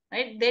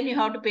 right? Then you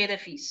have to pay the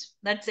fees.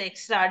 That's the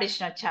extra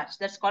additional charge.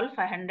 That's called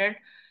 500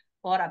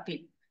 for appeal.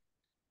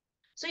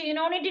 So you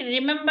don't need to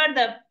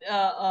remember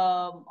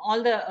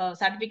all the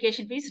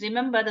certification fees.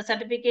 Remember, the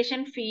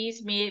certification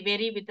fees may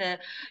vary with the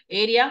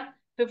area.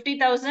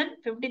 50,000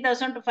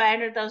 to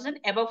 500,000,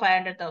 above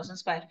 500,000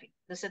 square feet.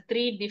 There's a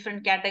 3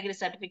 different category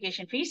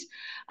certification fees.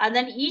 And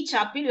then each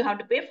appeal you have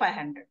to pay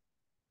 500.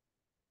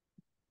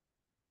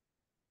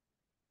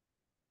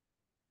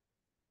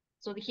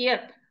 So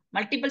here,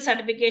 multiple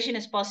certification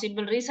is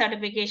possible.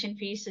 Recertification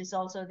fees is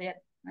also there,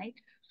 right?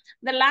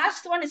 The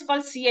last one is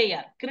called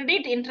CIR,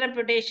 Credit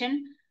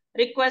Interpretation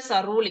Requests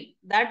or Ruling.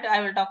 That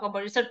I will talk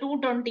about. It's a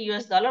 $220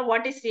 US.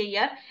 What is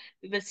CIR?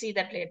 We will see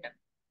that later.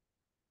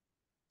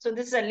 So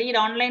this is a LEED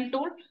online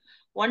tool.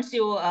 Once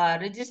you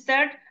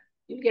registered,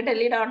 you get a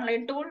LEED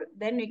online tool.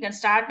 Then you can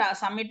start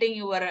submitting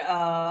your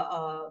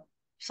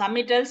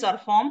submittals or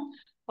form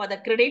for the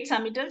credit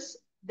submittals,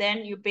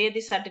 then you pay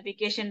the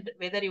certification,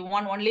 whether you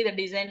want only the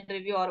design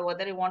review or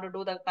whether you want to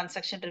do the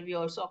construction review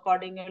also,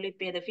 accordingly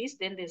pay the fees.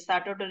 Then they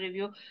started to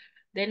review.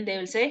 Then they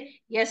will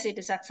say, yes, it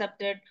is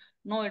accepted.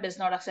 No, it is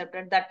not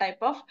accepted. That type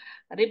of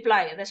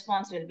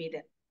response will be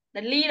there.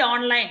 The LEED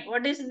online.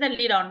 What is the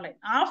LEED online?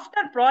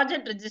 After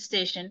project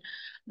registration,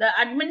 the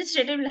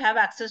administrator will have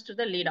access to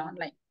the LEED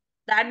online.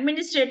 The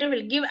administrator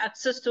will give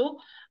access to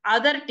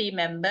other team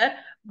member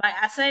by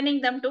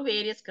assigning them to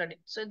various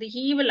credits. So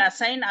he will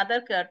assign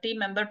other team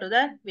member to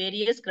the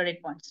various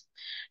credit points.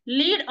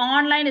 LEED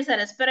online is a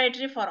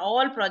respiratory for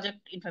all project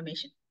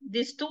information.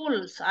 These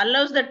tools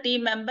allows the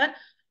team member,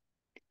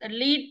 the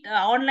LEED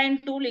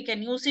online tool, you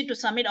can use it to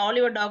submit all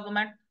your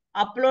document,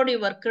 upload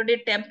your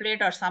credit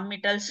template or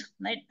submittals,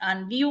 right?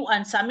 And view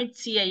and submit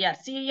CIR.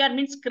 CIR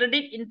means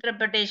credit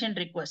interpretation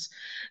request.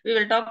 We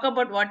will talk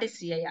about what is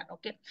CIR.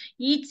 Okay.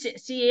 Each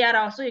CIR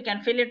also you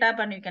can fill it up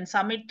and you can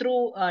submit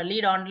through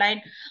LEED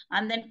online,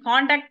 and then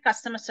contact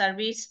customer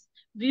service,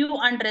 view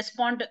and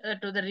respond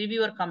to the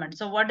reviewer comment.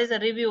 So what is a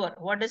reviewer?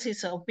 What is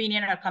his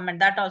opinion or comment?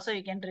 That also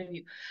you can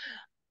review.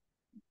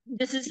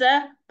 This is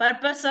the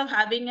purpose of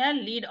having a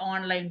LEED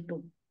online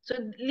tool. So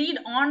LEED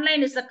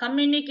online is a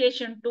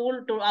communication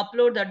tool to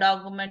upload the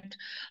document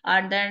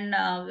and then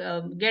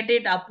get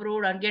it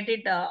approved and get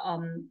it,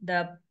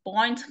 the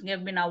points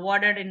have been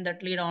awarded in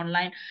that LEED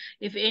online.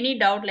 If any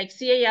doubt like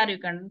CIR, you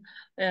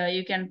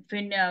can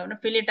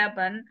fill it up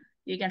and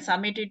you can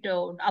submit it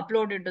to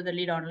upload it to the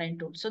LEED online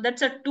tool. So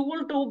that's a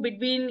tool to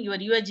between your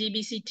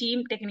GBC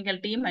team, technical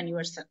team, and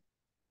yourself.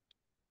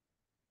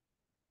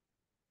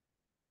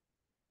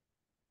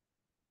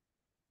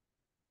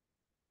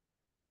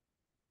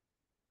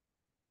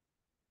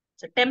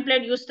 So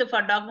template used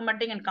for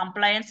documenting and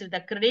compliance with the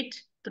credit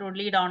through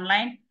LEED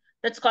online.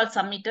 That's called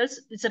submittals.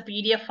 It's a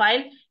PDF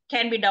file,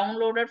 can be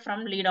downloaded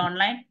from LEED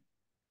online.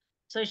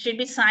 So it should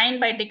be signed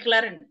by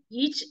declarer.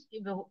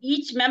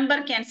 Each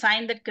member can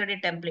sign that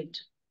credit template.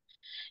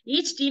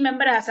 Each team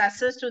member has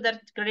access to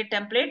that credit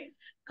template,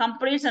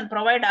 completes and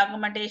provide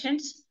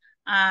documentations.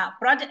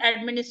 Project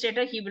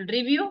administrator, he will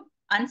review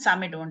and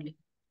submit only.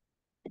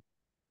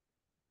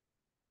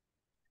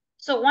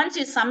 So once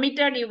you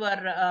submitted your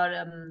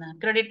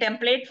credit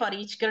template for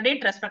each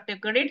credit, respective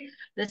credit,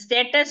 the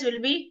status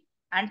will be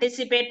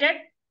anticipated,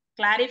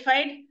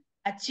 clarified,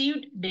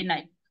 achieved,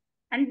 denied.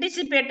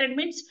 Anticipated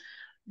means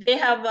they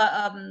have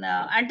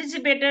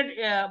anticipated,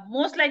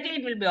 most likely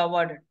it will be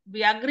awarded.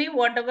 We agree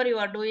whatever you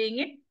are doing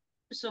it.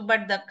 So,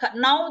 but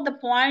now the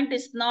point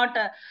is not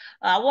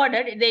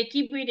awarded. They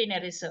keep it in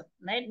a reserve,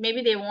 right?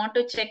 Maybe they want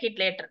to check it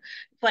later.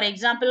 For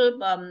example,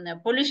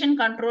 pollution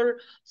control.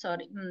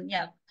 Sorry,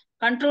 yeah.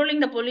 Controlling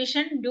the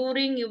pollution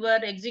during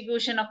your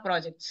execution of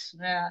projects,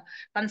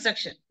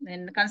 construction.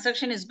 When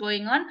construction is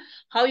going on,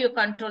 how you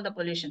control the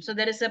pollution. So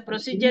there is a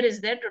procedure is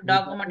there to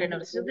document and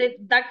all. So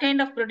that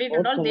kind of credit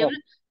and all, they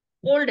will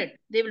hold it.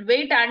 They will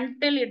wait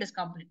until it is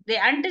complete. They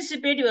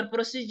anticipate your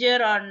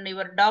procedure on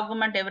your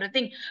document,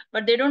 everything,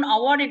 but they don't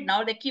award it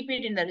now. They keep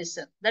it in the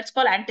reserve. That's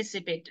called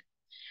anticipated.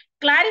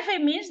 Clarify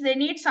means they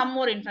need some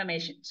more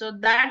information. So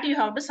that you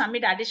have to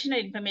submit additional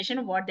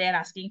information what they are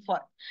asking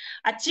for.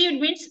 Achieved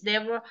means they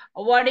were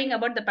awarding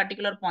about the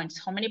particular points.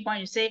 How many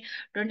points? You say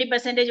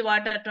 20%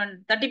 water,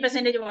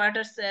 30%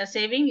 water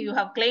saving. You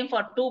have claimed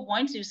for 2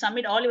 points. You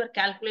submit all your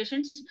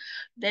calculations.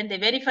 Then they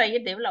verify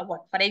it. They will award.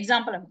 For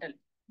example, I'm telling.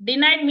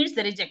 Denied means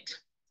the reject.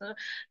 So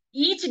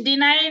each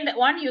denied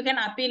one, you can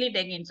appeal it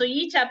again. So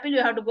each appeal,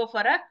 you have to go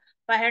for a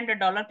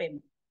 $500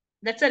 payment.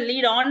 That's a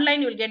LEED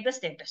online. You will get the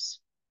status.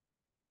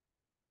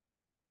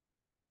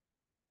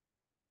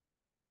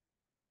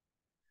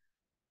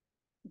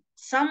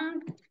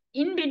 Some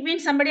in between,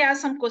 somebody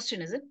asked some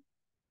question, is it?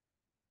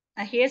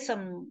 I hear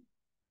some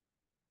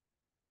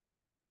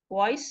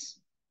voice.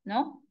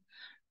 No?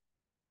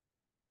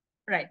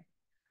 Right.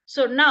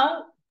 So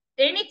now,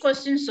 any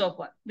questions so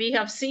far? We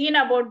have seen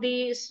about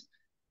these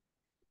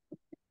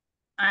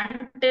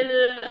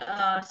until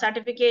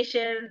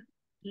certification,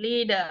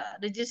 LEED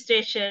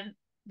registration.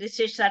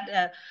 This is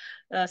a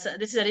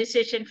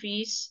registration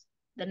fees.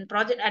 Then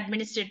project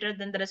administrator.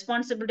 Then the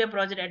responsibility of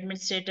project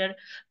administrator.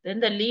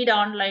 Then the LEED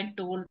online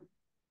tool.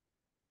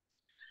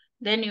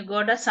 Then you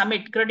go to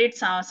submit credit,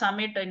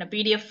 submit in a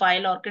PDF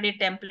file or credit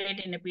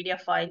template in a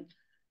PDF file.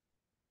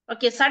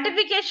 Okay,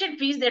 certification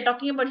fees they're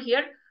talking about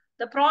here.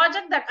 The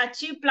project that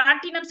achieve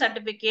platinum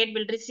certificate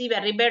will receive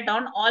a rebate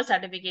on all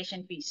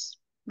certification fees.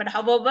 But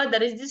however, the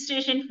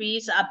registration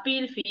fees,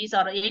 appeal fees,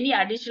 or any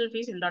additional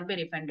fees will not be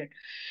refunded.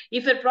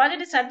 If your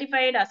project is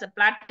certified as a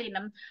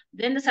platinum,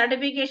 then the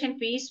certification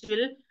fees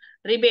will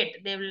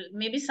rebate. They will,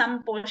 maybe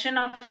some portion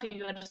of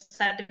your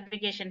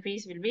certification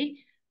fees will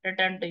be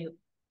returned to you,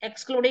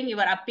 excluding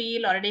your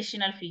appeal or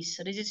additional fees,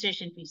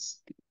 registration fees.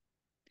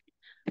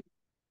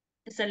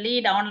 It's a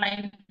LEED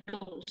online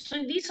tool.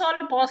 So these are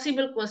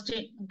possible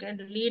questions. Okay,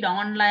 LEED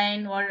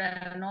online or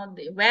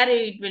where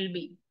it will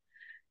be.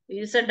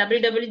 It's a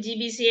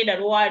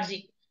www.gbca.org.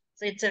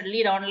 So it's a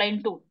LEED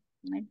online tool.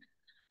 Right?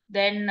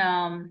 Then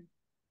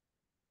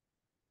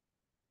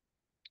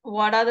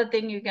what are the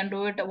thing you can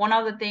do it? One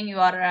of the thing you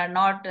are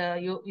not,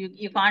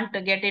 you can't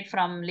get it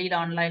from LEED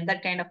online,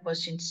 that kind of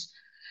questions.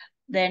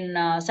 Then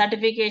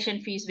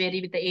certification fees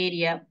vary with the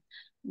area.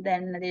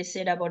 Then they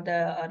said about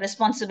the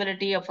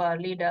responsibility of a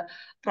LEED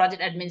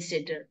project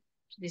administrator.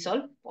 These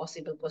all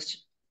possible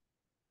questions.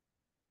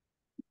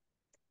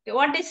 Okay,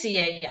 what is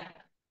CIR?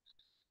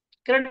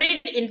 Credit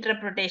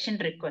interpretation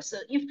request. So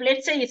if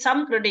let's say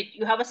some credit,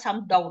 you have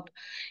some doubt,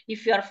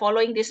 if you are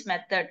following this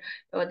method,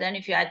 then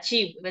if you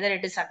achieve whether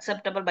it is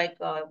acceptable by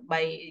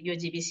your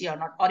GBC or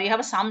not, or you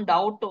have some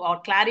doubt to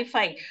or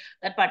clarify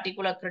that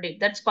particular credit,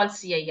 that's called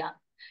CIR.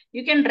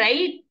 You can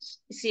write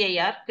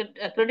CIR,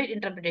 credit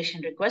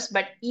interpretation request,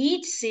 but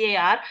each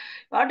CIR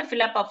you have to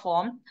fill up a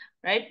form,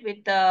 right?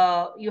 With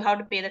you have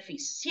to pay the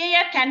fees.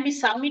 CIR can be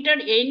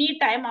submitted any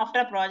time after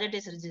a project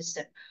is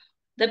registered.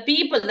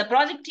 The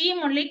project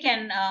team only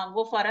can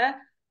go for a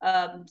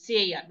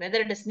CIR,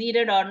 whether it is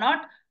needed or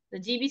not. The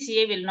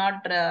GBCA will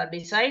not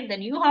decide.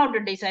 Then you have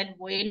to decide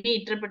any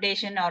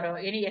interpretation or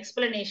any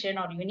explanation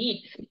or you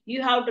need.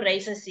 You have to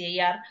raise a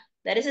CIR.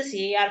 There is a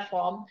CIR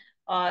form.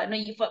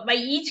 By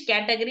each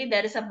category,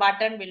 there is a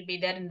button will be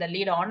there in the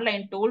LEED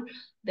online tool.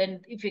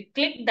 Then if you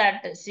click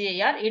that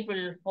CIR, it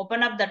will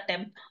open up the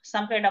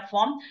some kind of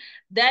form.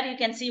 There you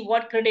can see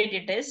what credit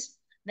it is.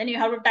 Then you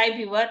have to type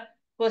your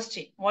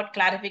question, what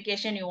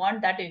clarification you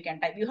want, that you can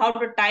type. You have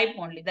to type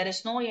only. There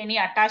is no any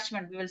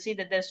attachment. We will see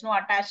that there's no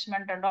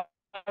attachment and all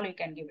you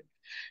can give it.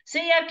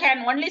 CIR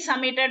can only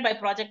submitted by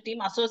project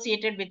team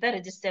associated with the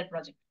registered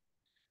project.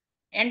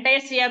 Entire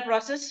CIR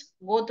process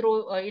go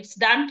through, it's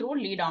done through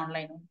LEED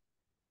online.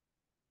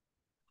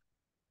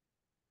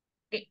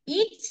 Okay.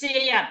 Each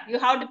CIR you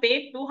have to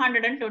pay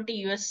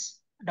 $220.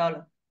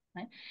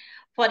 Right?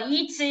 For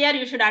each CIR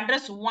you should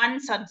address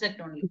one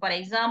subject only. For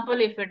example,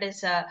 if it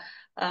is a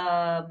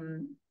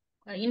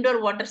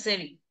indoor water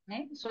saving,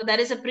 right? So there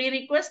is a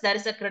pre-request, there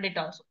is a credit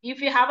also.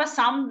 If you have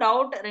some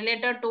doubt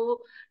related to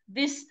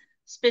this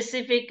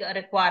specific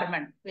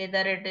requirement, whether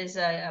it is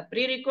a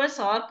pre-request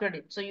or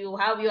credit, so you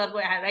are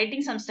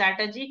writing some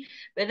strategy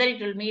whether it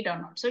will meet or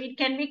not. So it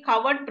can be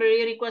covered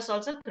pre-request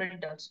also,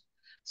 credit also.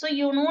 So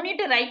you no need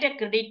to write a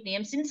credit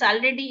name since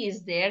already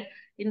is there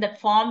in that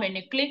form. When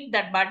you click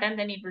that button,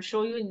 then it will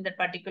show you in that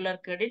particular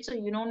credit. So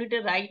you don't need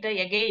to write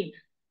again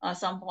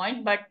some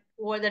point, but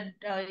or that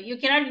you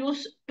cannot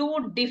use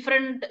two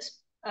different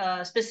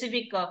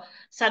specific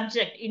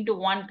subject into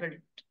one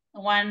credit,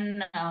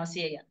 one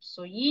CIR.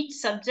 So each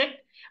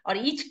subject or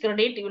each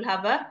credit you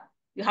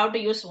have to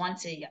use one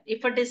CIR.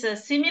 If it is a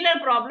similar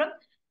problem,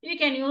 you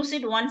can use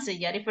it one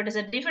CIR. If it is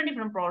a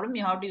different problem,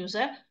 you have to use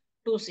a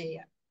two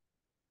CIR.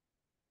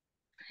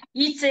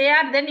 Each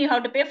CIR, then you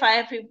have to pay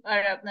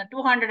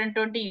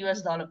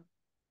 $220.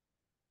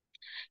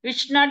 Which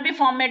should not be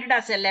formatted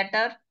as a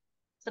letter.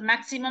 So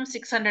maximum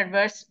 600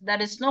 words. There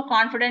is no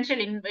confidential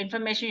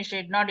information you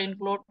should not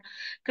include.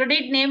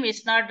 Credit name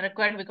is not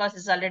required because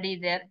it's already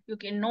there. You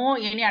can know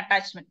any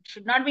attachment.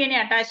 Should not be any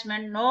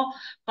attachment, no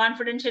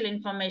confidential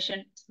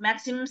information.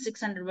 Maximum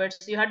 600 words.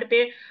 You have to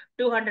pay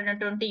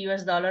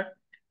 $220.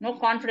 No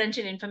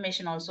confidential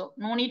information also.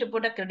 No need to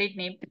put a credit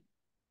name.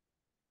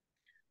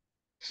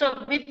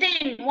 So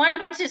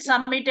once it's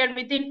submitted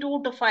within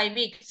 2 to 5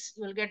 weeks,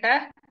 you will get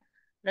a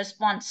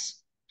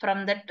response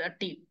from that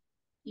team,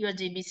 your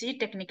GBC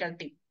technical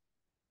team.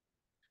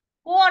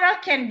 Who all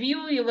can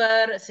view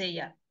your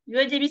CIR?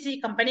 Your GBC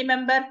company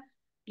member,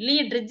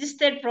 LEED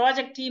registered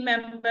project team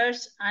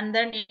members, and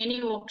then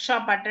any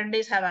workshop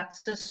attendees have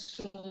access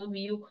to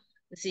view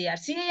the CIR.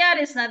 CIR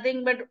is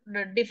nothing but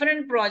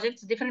different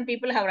projects, different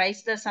people have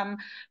raised some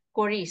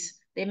queries.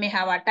 They may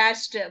have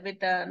attached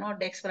with a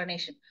note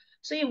explanation.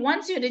 So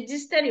once you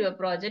register your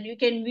project, you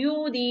can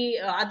view the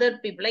other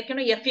people, like,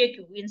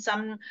 FAQ. In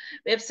some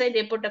website,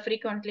 they put a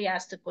frequently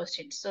asked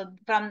questions. So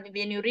from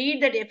when you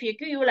read that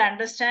FAQ, you will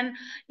understand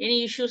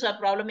any issues or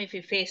problem if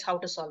you face, how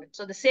to solve it.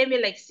 So the same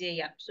way like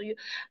CIR. So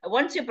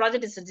once your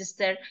project is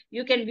registered,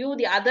 you can view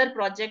the other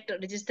project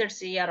registered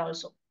CIR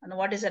also. And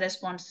what is the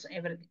response,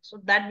 everything. So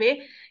that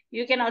way,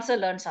 you can also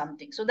learn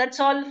something. So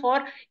that's all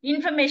for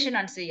information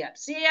on CIR.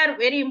 CIR,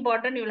 very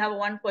important. You will have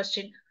one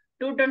question.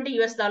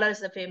 $220 is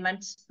the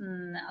payments.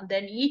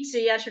 Then each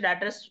CIR should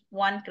address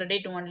one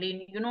credit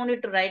only. You don't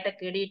need to write a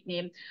credit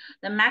name.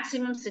 The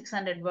maximum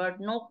 600 word,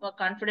 no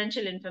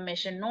confidential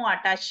information, no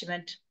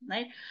attachment,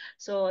 right?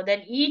 So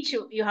then each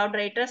you have to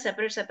write a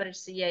separate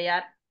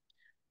CIR.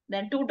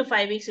 Then 2 to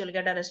 5 weeks you will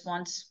get a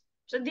response.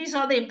 So these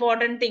are the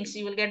important things.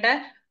 You will get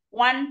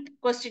one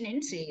question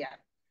in CIR.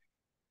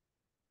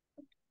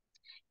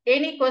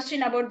 Any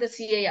question about the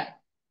CIR?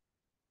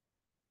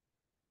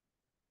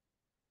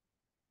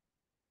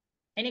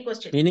 Any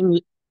question?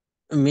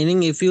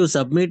 Meaning if you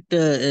submit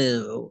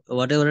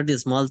whatever it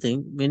is small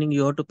thing, meaning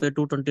you have to pay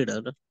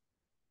 $220.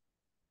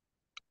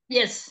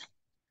 Yes.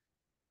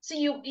 So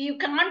you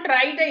can't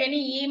write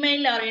any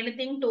email or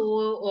anything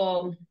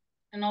to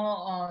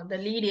the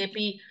lead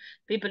AP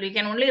people, we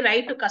can only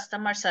write to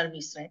customer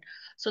service, right?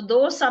 So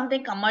those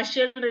something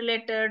commercial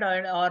related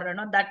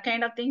or that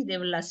kind of things, they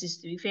will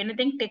assist you. If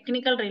anything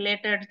technical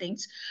related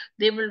things,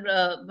 they will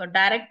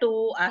direct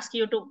to ask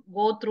you to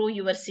go through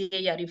your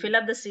CAR. You fill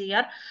up the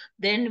CAR,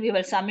 then we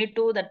will submit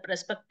to that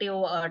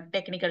respective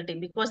technical team,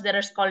 because there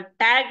is called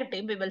tag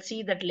team. We will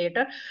see that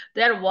later.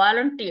 They are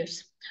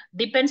volunteers,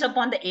 depends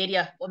upon the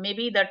area, or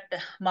maybe that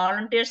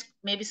volunteers,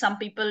 maybe some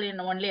people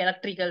in only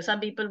electrical, some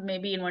people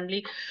maybe in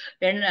only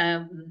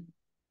in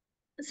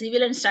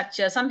civil and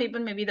structure, some people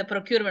maybe the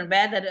procurement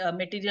where the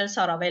materials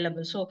are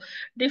available. So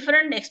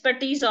different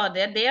expertise are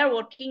there, they are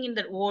working in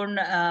their own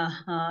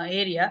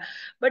area,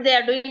 but they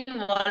are doing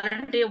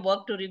volunteer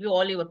work to review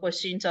all your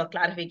questions or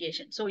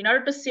clarification. So in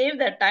order to save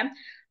that time,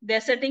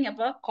 they're setting up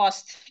a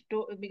cost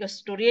to,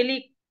 because to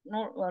really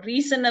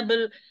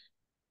reasonable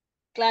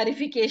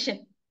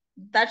clarification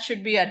that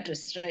should be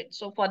addressed, right?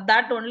 So for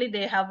that only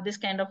they have this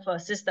kind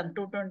of system,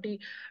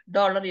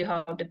 $220 you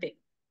have to pay.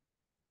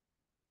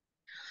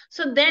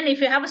 So then if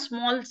you have a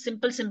small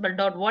simple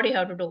doubt, what you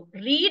have to do,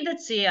 read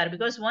the CAR,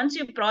 because once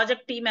your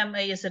project team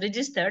is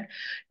registered,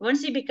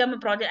 once you become a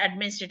project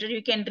administrator,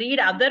 you can read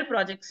other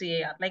project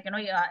CAR, like in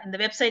the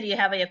website you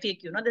have a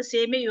FAQ, the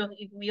same way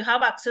you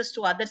have access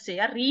to other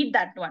CAR, read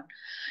that one.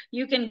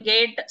 You can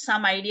get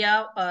some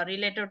idea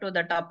related to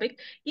the topic.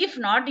 If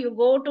not, you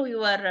go to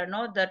your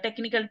the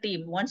technical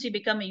team. Once you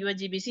become a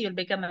USGBC, you'll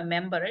become a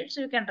member, right?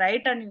 So you can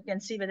write and you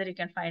can see whether you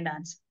can find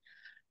answer.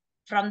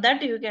 From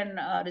that you can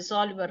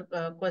resolve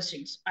your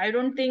questions. I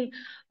don't think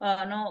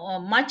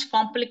much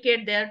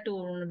complicate there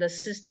to the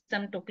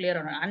system to clear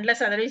on,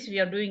 unless otherwise we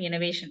are doing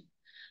innovation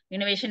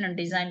and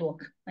design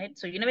work, right?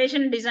 So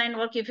innovation and design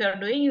work, if you are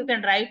doing, you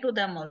can write to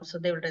them also,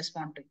 they will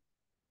respond to you.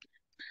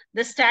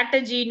 The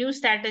strategy, new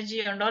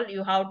strategy and all,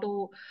 you have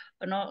to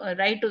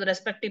write to the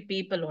respective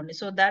people only.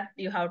 So that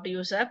you have to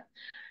use a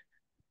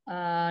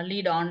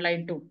LEED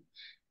online tool.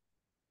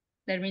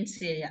 That means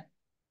yeah.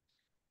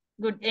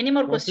 Good. Any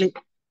more questions?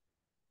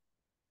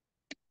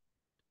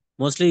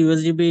 Mostly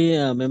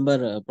USGB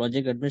member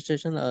project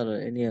administration or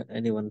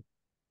anyone?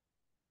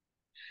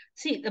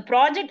 See, the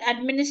project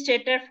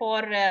administrator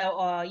for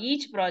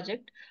each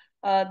project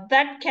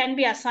that can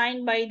be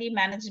assigned by the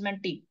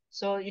management team.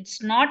 So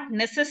it's not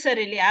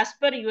necessarily, as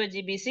per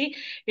USGBC,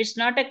 it's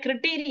not a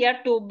criteria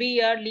to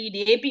be a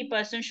lead AP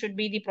person should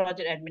be the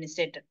project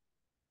administrator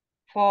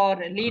for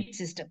LEED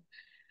system.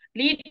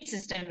 LEED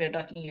system we're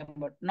talking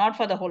about, not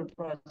for the whole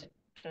project.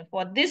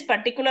 For this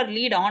particular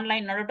LEED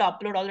online, in order to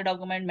upload all the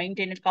document,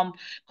 maintain it,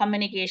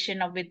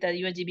 communication with the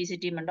USGBC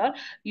team and all,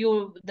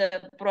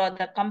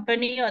 the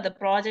company or the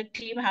project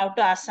team have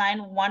to assign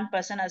one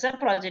person as a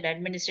project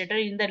administrator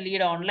in the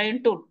LEED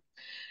online tool,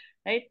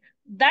 right?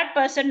 That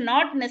person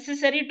not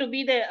necessary to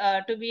be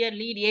a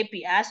lead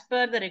AP as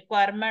per the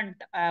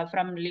requirement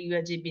from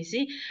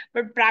USGBC,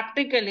 but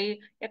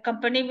practically a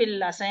company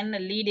will assign a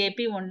lead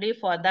AP only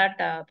for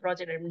that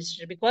project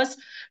administrator, because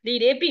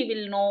lead AP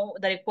will know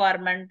the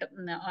requirement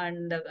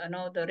and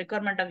the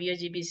requirement of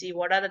USGBC,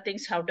 what are the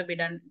things how to be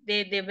done.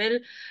 They will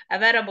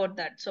aware about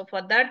that. So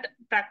for that,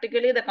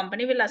 practically the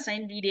company will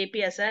assign lead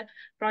AP as a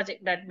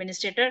project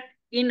administrator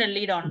in a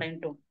LEED online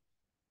tool.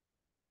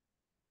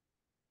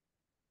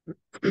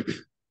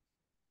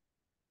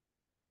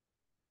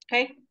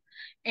 Okay.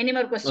 Any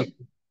more questions?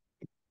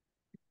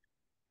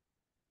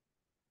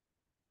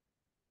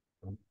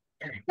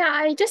 Yeah,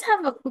 I just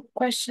have a quick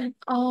question.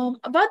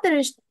 About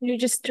the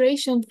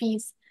registration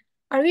fees.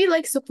 Are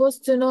we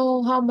supposed to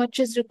know how much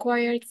is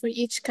required for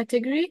each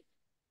category?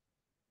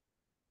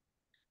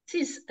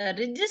 See,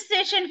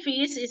 registration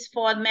fees is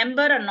for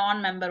member and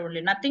non-member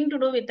only, nothing to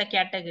do with the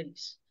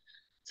categories.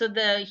 So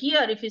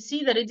here, if you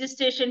see the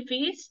registration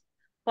fees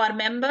for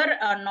member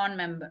or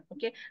non-member,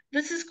 okay,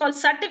 this is called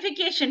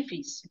certification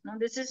fees. Now,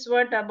 this is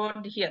what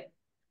about here.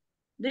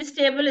 This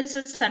table is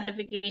a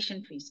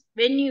certification fees.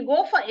 When you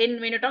go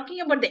when you're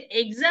talking about the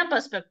exam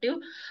perspective,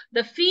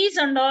 the fees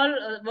and all,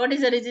 what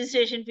is the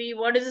registration fee?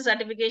 What is the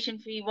certification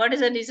fee? What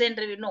is a design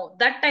review? No,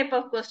 that type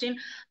of question,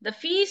 the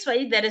fees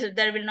wise,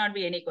 there will not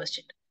be any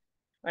question,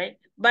 right?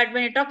 But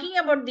when you're talking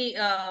about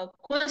the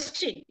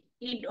question,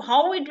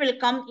 how it will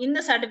come in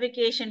the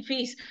certification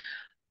fees,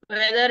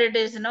 whether it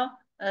is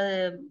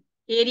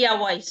area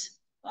wise,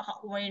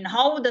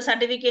 how the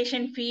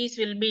certification fees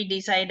will be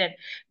decided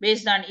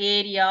based on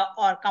area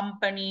or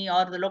company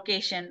or the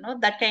location,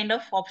 that kind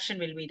of option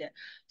will be there.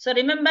 So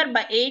remember,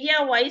 by area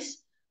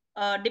wise,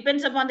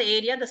 depends upon the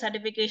area, the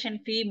certification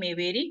fee may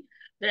vary.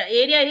 The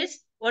area is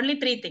only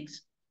three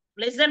things: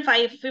 less than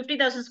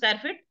 50,000 square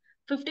feet,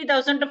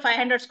 50,000 to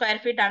 500 square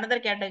feet,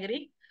 another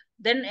category.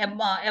 Then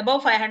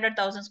above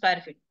 500,000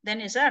 square feet, then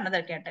is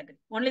another category.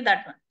 Only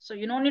that one. So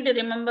you don't need to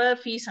remember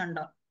fees and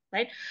all,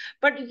 right?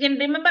 But you can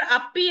remember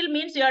appeal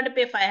means you have to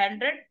pay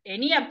 500.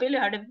 Any appeal you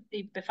have to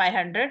pay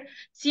 500.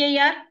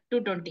 CIR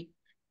 220.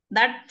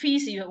 That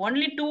fees,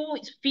 only two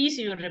fees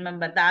you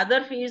remember. The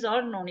other fees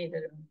all no need to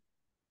remember.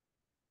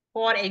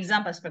 For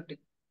exam perspective.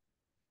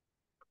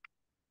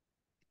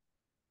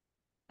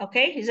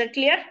 Okay, is that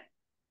clear?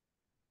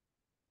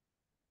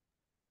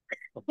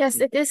 Yes,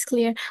 it is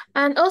clear.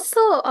 And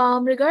also,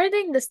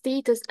 regarding the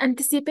status,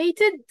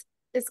 anticipated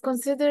is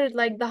considered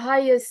like the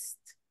highest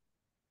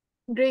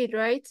grade,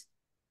 right?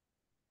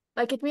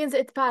 Like it means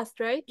it passed,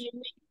 right? You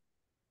mean,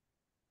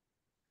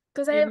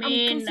 Because you I'm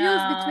mean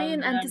confused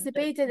between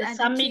anticipated the and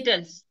achieved.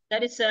 submittals?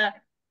 That is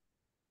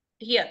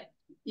here.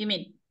 You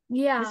mean this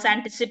Yeah,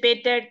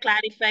 anticipated,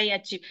 clarify,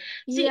 achieve.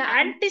 See, yeah,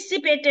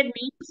 anticipated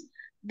means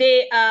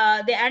they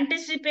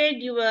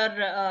anticipate your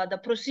the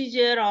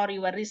procedure or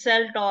your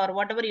result or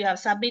whatever you have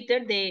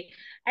submitted. They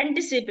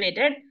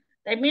anticipated.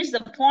 That means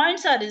the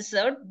points are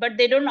reserved, but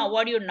they don't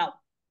award you now.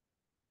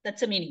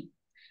 That's the meaning.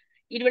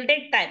 It will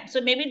take time, so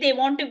maybe they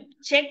want to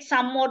check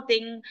some more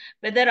thing,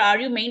 whether are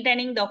you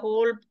maintaining the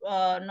whole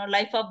no,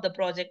 life of the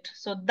project,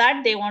 so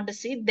that they want to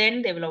see,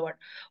 then they will award.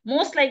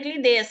 Most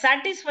likely they are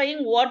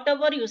satisfying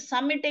whatever you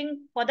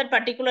submitting for that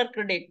particular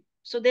credit,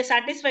 so they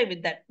satisfy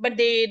with that, but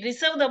they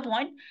reserve the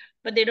point,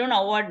 but they don't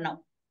award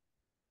now.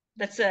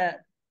 That's a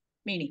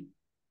meaning.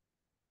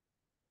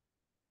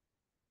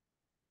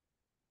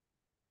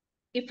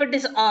 If it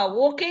is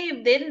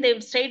okay, then they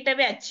will straight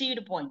away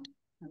achieved point.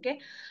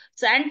 Okay,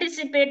 so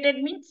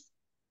anticipated means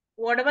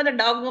whatever the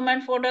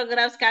document,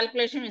 photographs,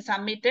 calculation is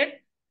submitted,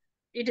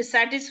 it is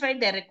satisfied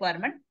their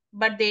requirement,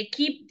 but they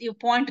keep the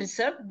point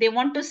reserved. They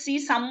want to see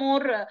some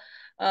more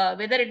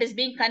whether it is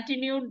being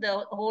continued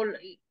the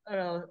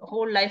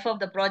whole life of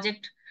the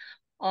project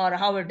or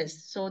how it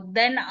is. So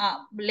then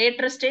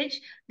later stage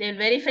they will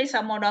verify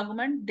some more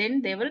document,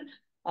 then they will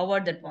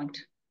award that point.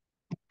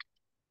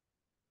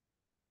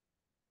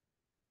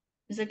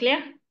 Is it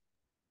clear?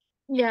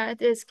 yeah,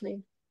 it is clear.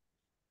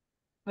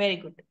 Very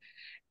good.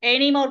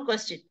 Any more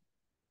question?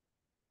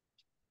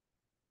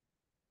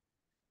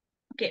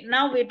 Okay,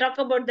 now we talk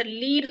about the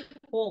lead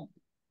home.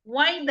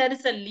 Why there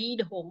is a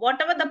lead home?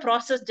 Whatever the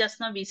process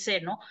just now we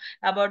said, no,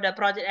 about the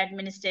project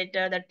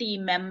administrator, the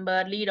team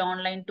member, lead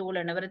online tool,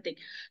 and everything.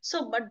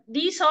 So, but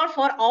these are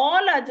for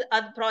all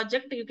other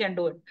project you can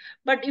do it.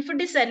 But if it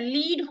is a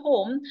lead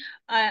home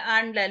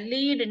and a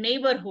lead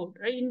neighborhood,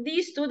 right, in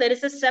these two there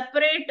is a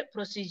separate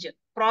procedure.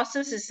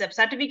 Process is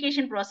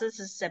certification process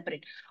is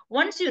separate.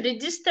 Once you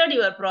registered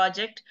your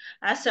project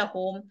as a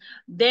home,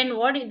 then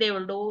what they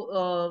will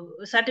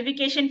do,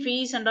 certification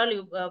fees and all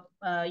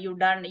you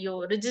done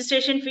your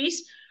registration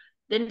fees,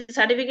 then the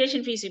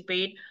certification fees you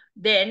paid,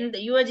 then the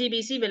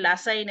UAGBC will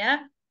assign a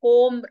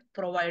home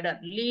provider,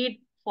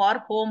 lead for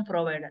home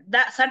provider.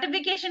 The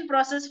certification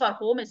process for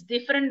home is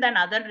different than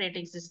other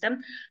rating system.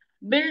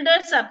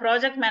 Builders or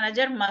project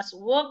manager must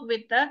work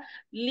with the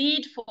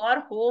lead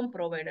for home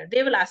provider.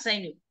 They will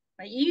assign you.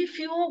 If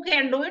you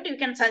can do it, you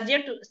can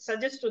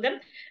suggest to them,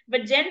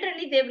 but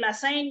generally they will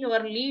assign your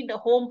lead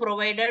home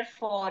provider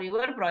for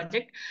your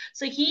project.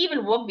 So he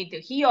will work with you,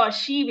 he or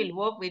she will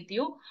work with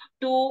you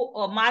to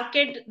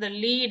market the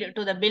lead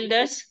to the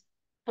builders,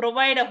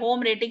 provide a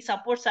home rating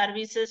support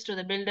services to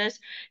the builders,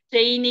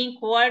 training,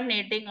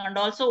 coordinating, and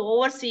also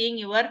overseeing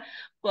your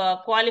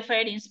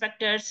qualified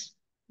inspectors.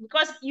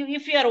 Because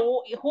if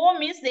your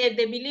home is there,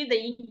 they believe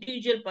the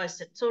individual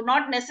person, so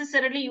not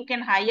necessarily you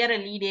can hire a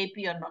lead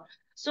AP or not.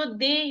 So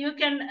they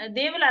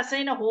will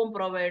assign a home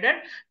provider.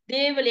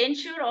 They will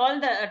ensure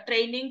all the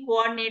training,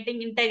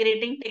 coordinating,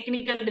 integrating,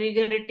 technical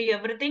rigidity,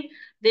 everything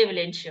they will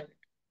ensure.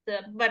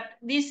 But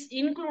this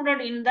included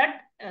in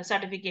that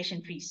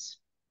certification fees.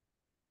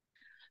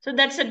 So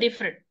that's a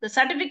different. The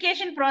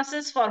certification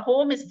process for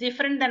home is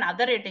different than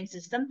other rating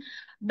system.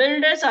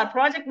 Builders or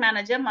project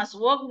manager must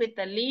work with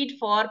the lead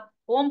for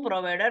home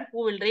provider who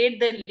will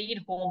rate the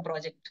lead home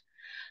project.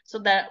 So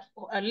the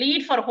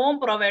lead for home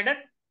provider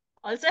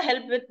also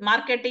help with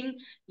marketing,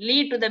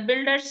 lead to the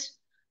builders,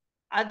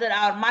 other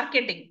are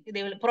marketing.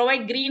 They will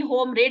provide green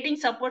home rating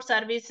support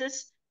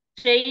services,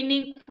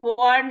 training,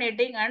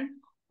 coordinating, and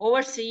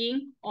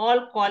overseeing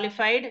all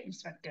qualified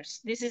inspectors.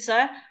 This is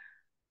a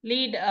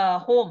lead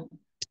home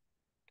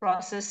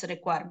process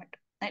requirement.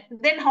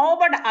 Then how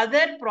about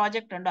other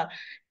project and all?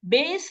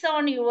 Based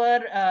on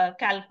your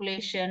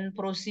calculation,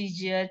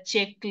 procedure,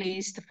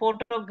 checklist,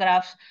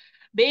 photographs,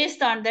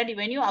 based on that,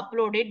 when you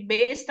upload it,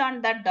 based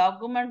on that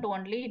document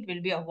only, it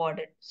will be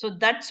awarded. So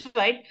that's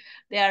why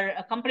they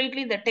are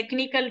completely the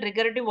technical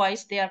rigidity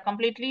wise, they are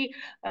completely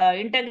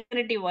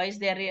integrity wise,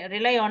 they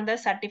rely on the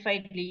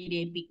certified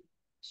lead AP.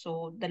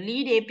 So the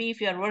lead AP, if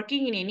you are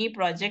working in any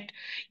project,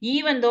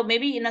 even though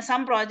maybe in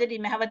some project you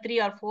may have a 3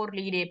 or 4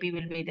 lead AP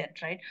will be there,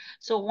 right?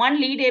 So one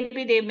lead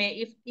AP they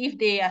may, if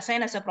they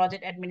assign as a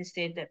project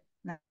administrator,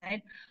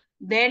 right,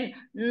 then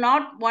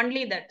not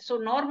only that. So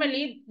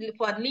normally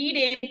for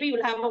lead AP you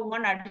will have a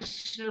one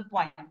additional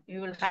point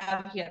you will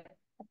have here.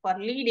 For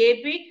lead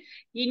AP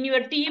in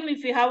your team,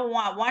 if you have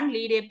one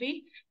lead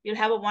AP, you'll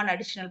have a one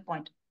additional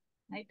point,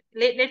 right?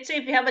 Let's say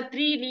if you have a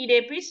 3 lead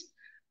APs,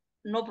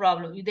 no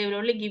problem, they will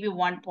only give you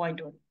 1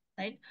 point only,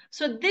 right?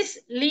 So this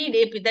lead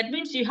AP, that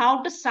means you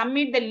have to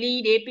submit the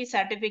lead AP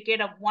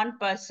certificate of one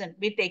person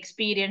with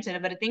experience and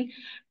everything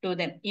to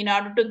them in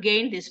order to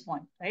gain this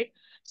point, right?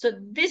 So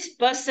this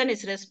person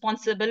is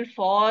responsible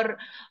for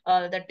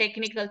the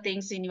technical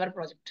things in your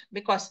project.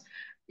 Because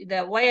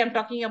the why I'm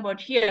talking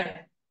about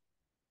here,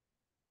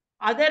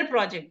 other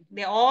project.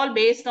 They all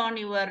based on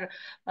your,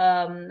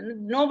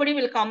 nobody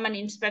will come and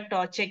inspect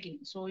or checking.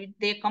 So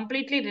they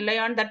completely rely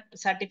on that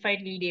certified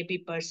lead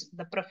AP person,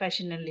 the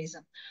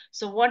professionalism.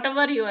 So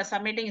whatever you are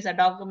submitting is a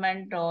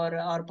document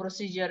or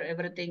procedure,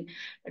 everything,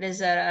 it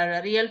is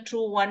a real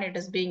true one, it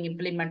is being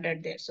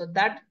implemented there. So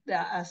that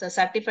as a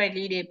certified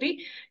lead AP,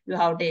 you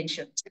have to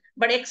ensure.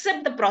 But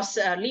except the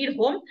process, lead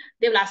home,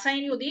 they will assign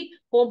you the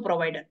home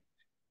provider.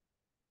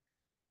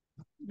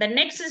 The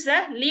next is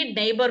the lead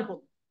neighborhood.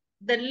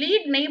 The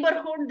lead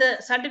neighborhood,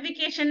 the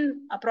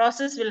certification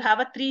process will have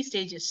a 3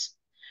 stages.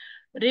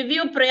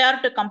 Review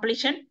prior to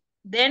completion.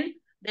 Then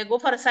they go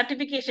for a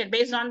certification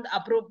based on the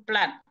approved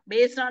plan.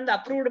 Based on the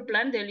approved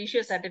plan, they will issue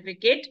a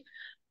certificate.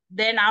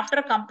 Then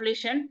after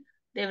completion,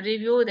 they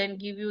review, then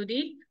give you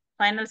the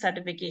final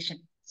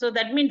certification. So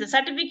that means the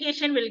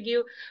certification will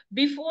give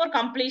before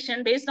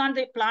completion, based on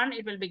the plan,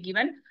 it will be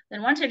given.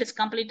 Then once it is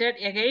completed,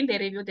 again they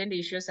review, then they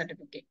issue a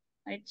certificate.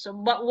 Right. So,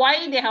 but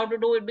why they have to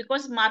do it?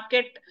 Because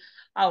market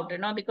out,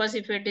 because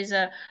if it is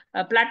a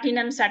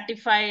platinum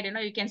certified,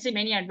 you can see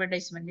many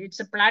advertisement. It's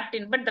a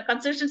platinum, but the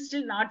construction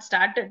still not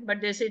started. But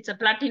they say it's a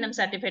platinum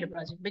certified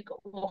project. Because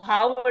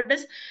how it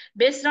is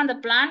based on the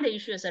plan, they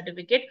issue a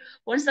certificate.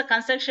 Once the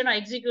construction or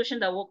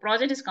execution, the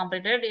project is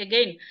completed,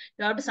 again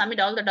you have to submit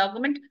all the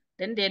document.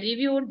 Then they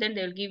review it. Then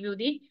they will give you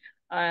the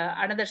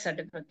another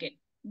certificate.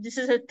 This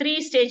is a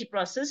 3-stage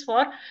process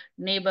for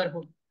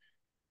neighborhood.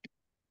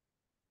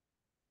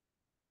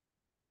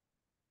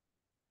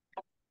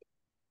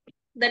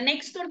 The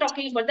next one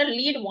talking about the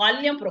lead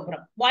volume program.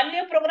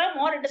 Volume program,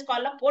 or it is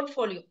called a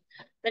portfolio.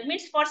 That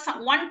means for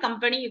one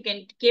company, you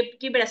can keep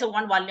it as a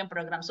one volume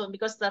program. So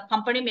because the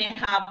company may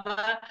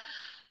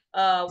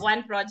have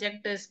one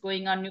project is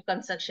going on new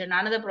construction,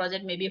 another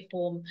project may be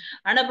home,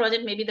 another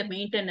project may be the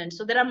maintenance.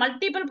 So there are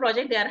multiple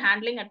projects they are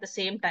handling at the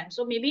same time.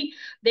 So maybe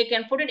they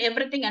can put it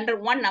everything under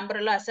one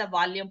umbrella as a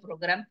volume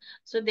program.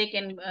 So they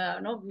can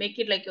make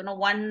it like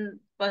one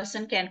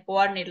person can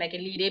coordinate, like a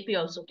lead AP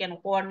also can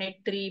coordinate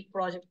 3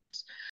 projects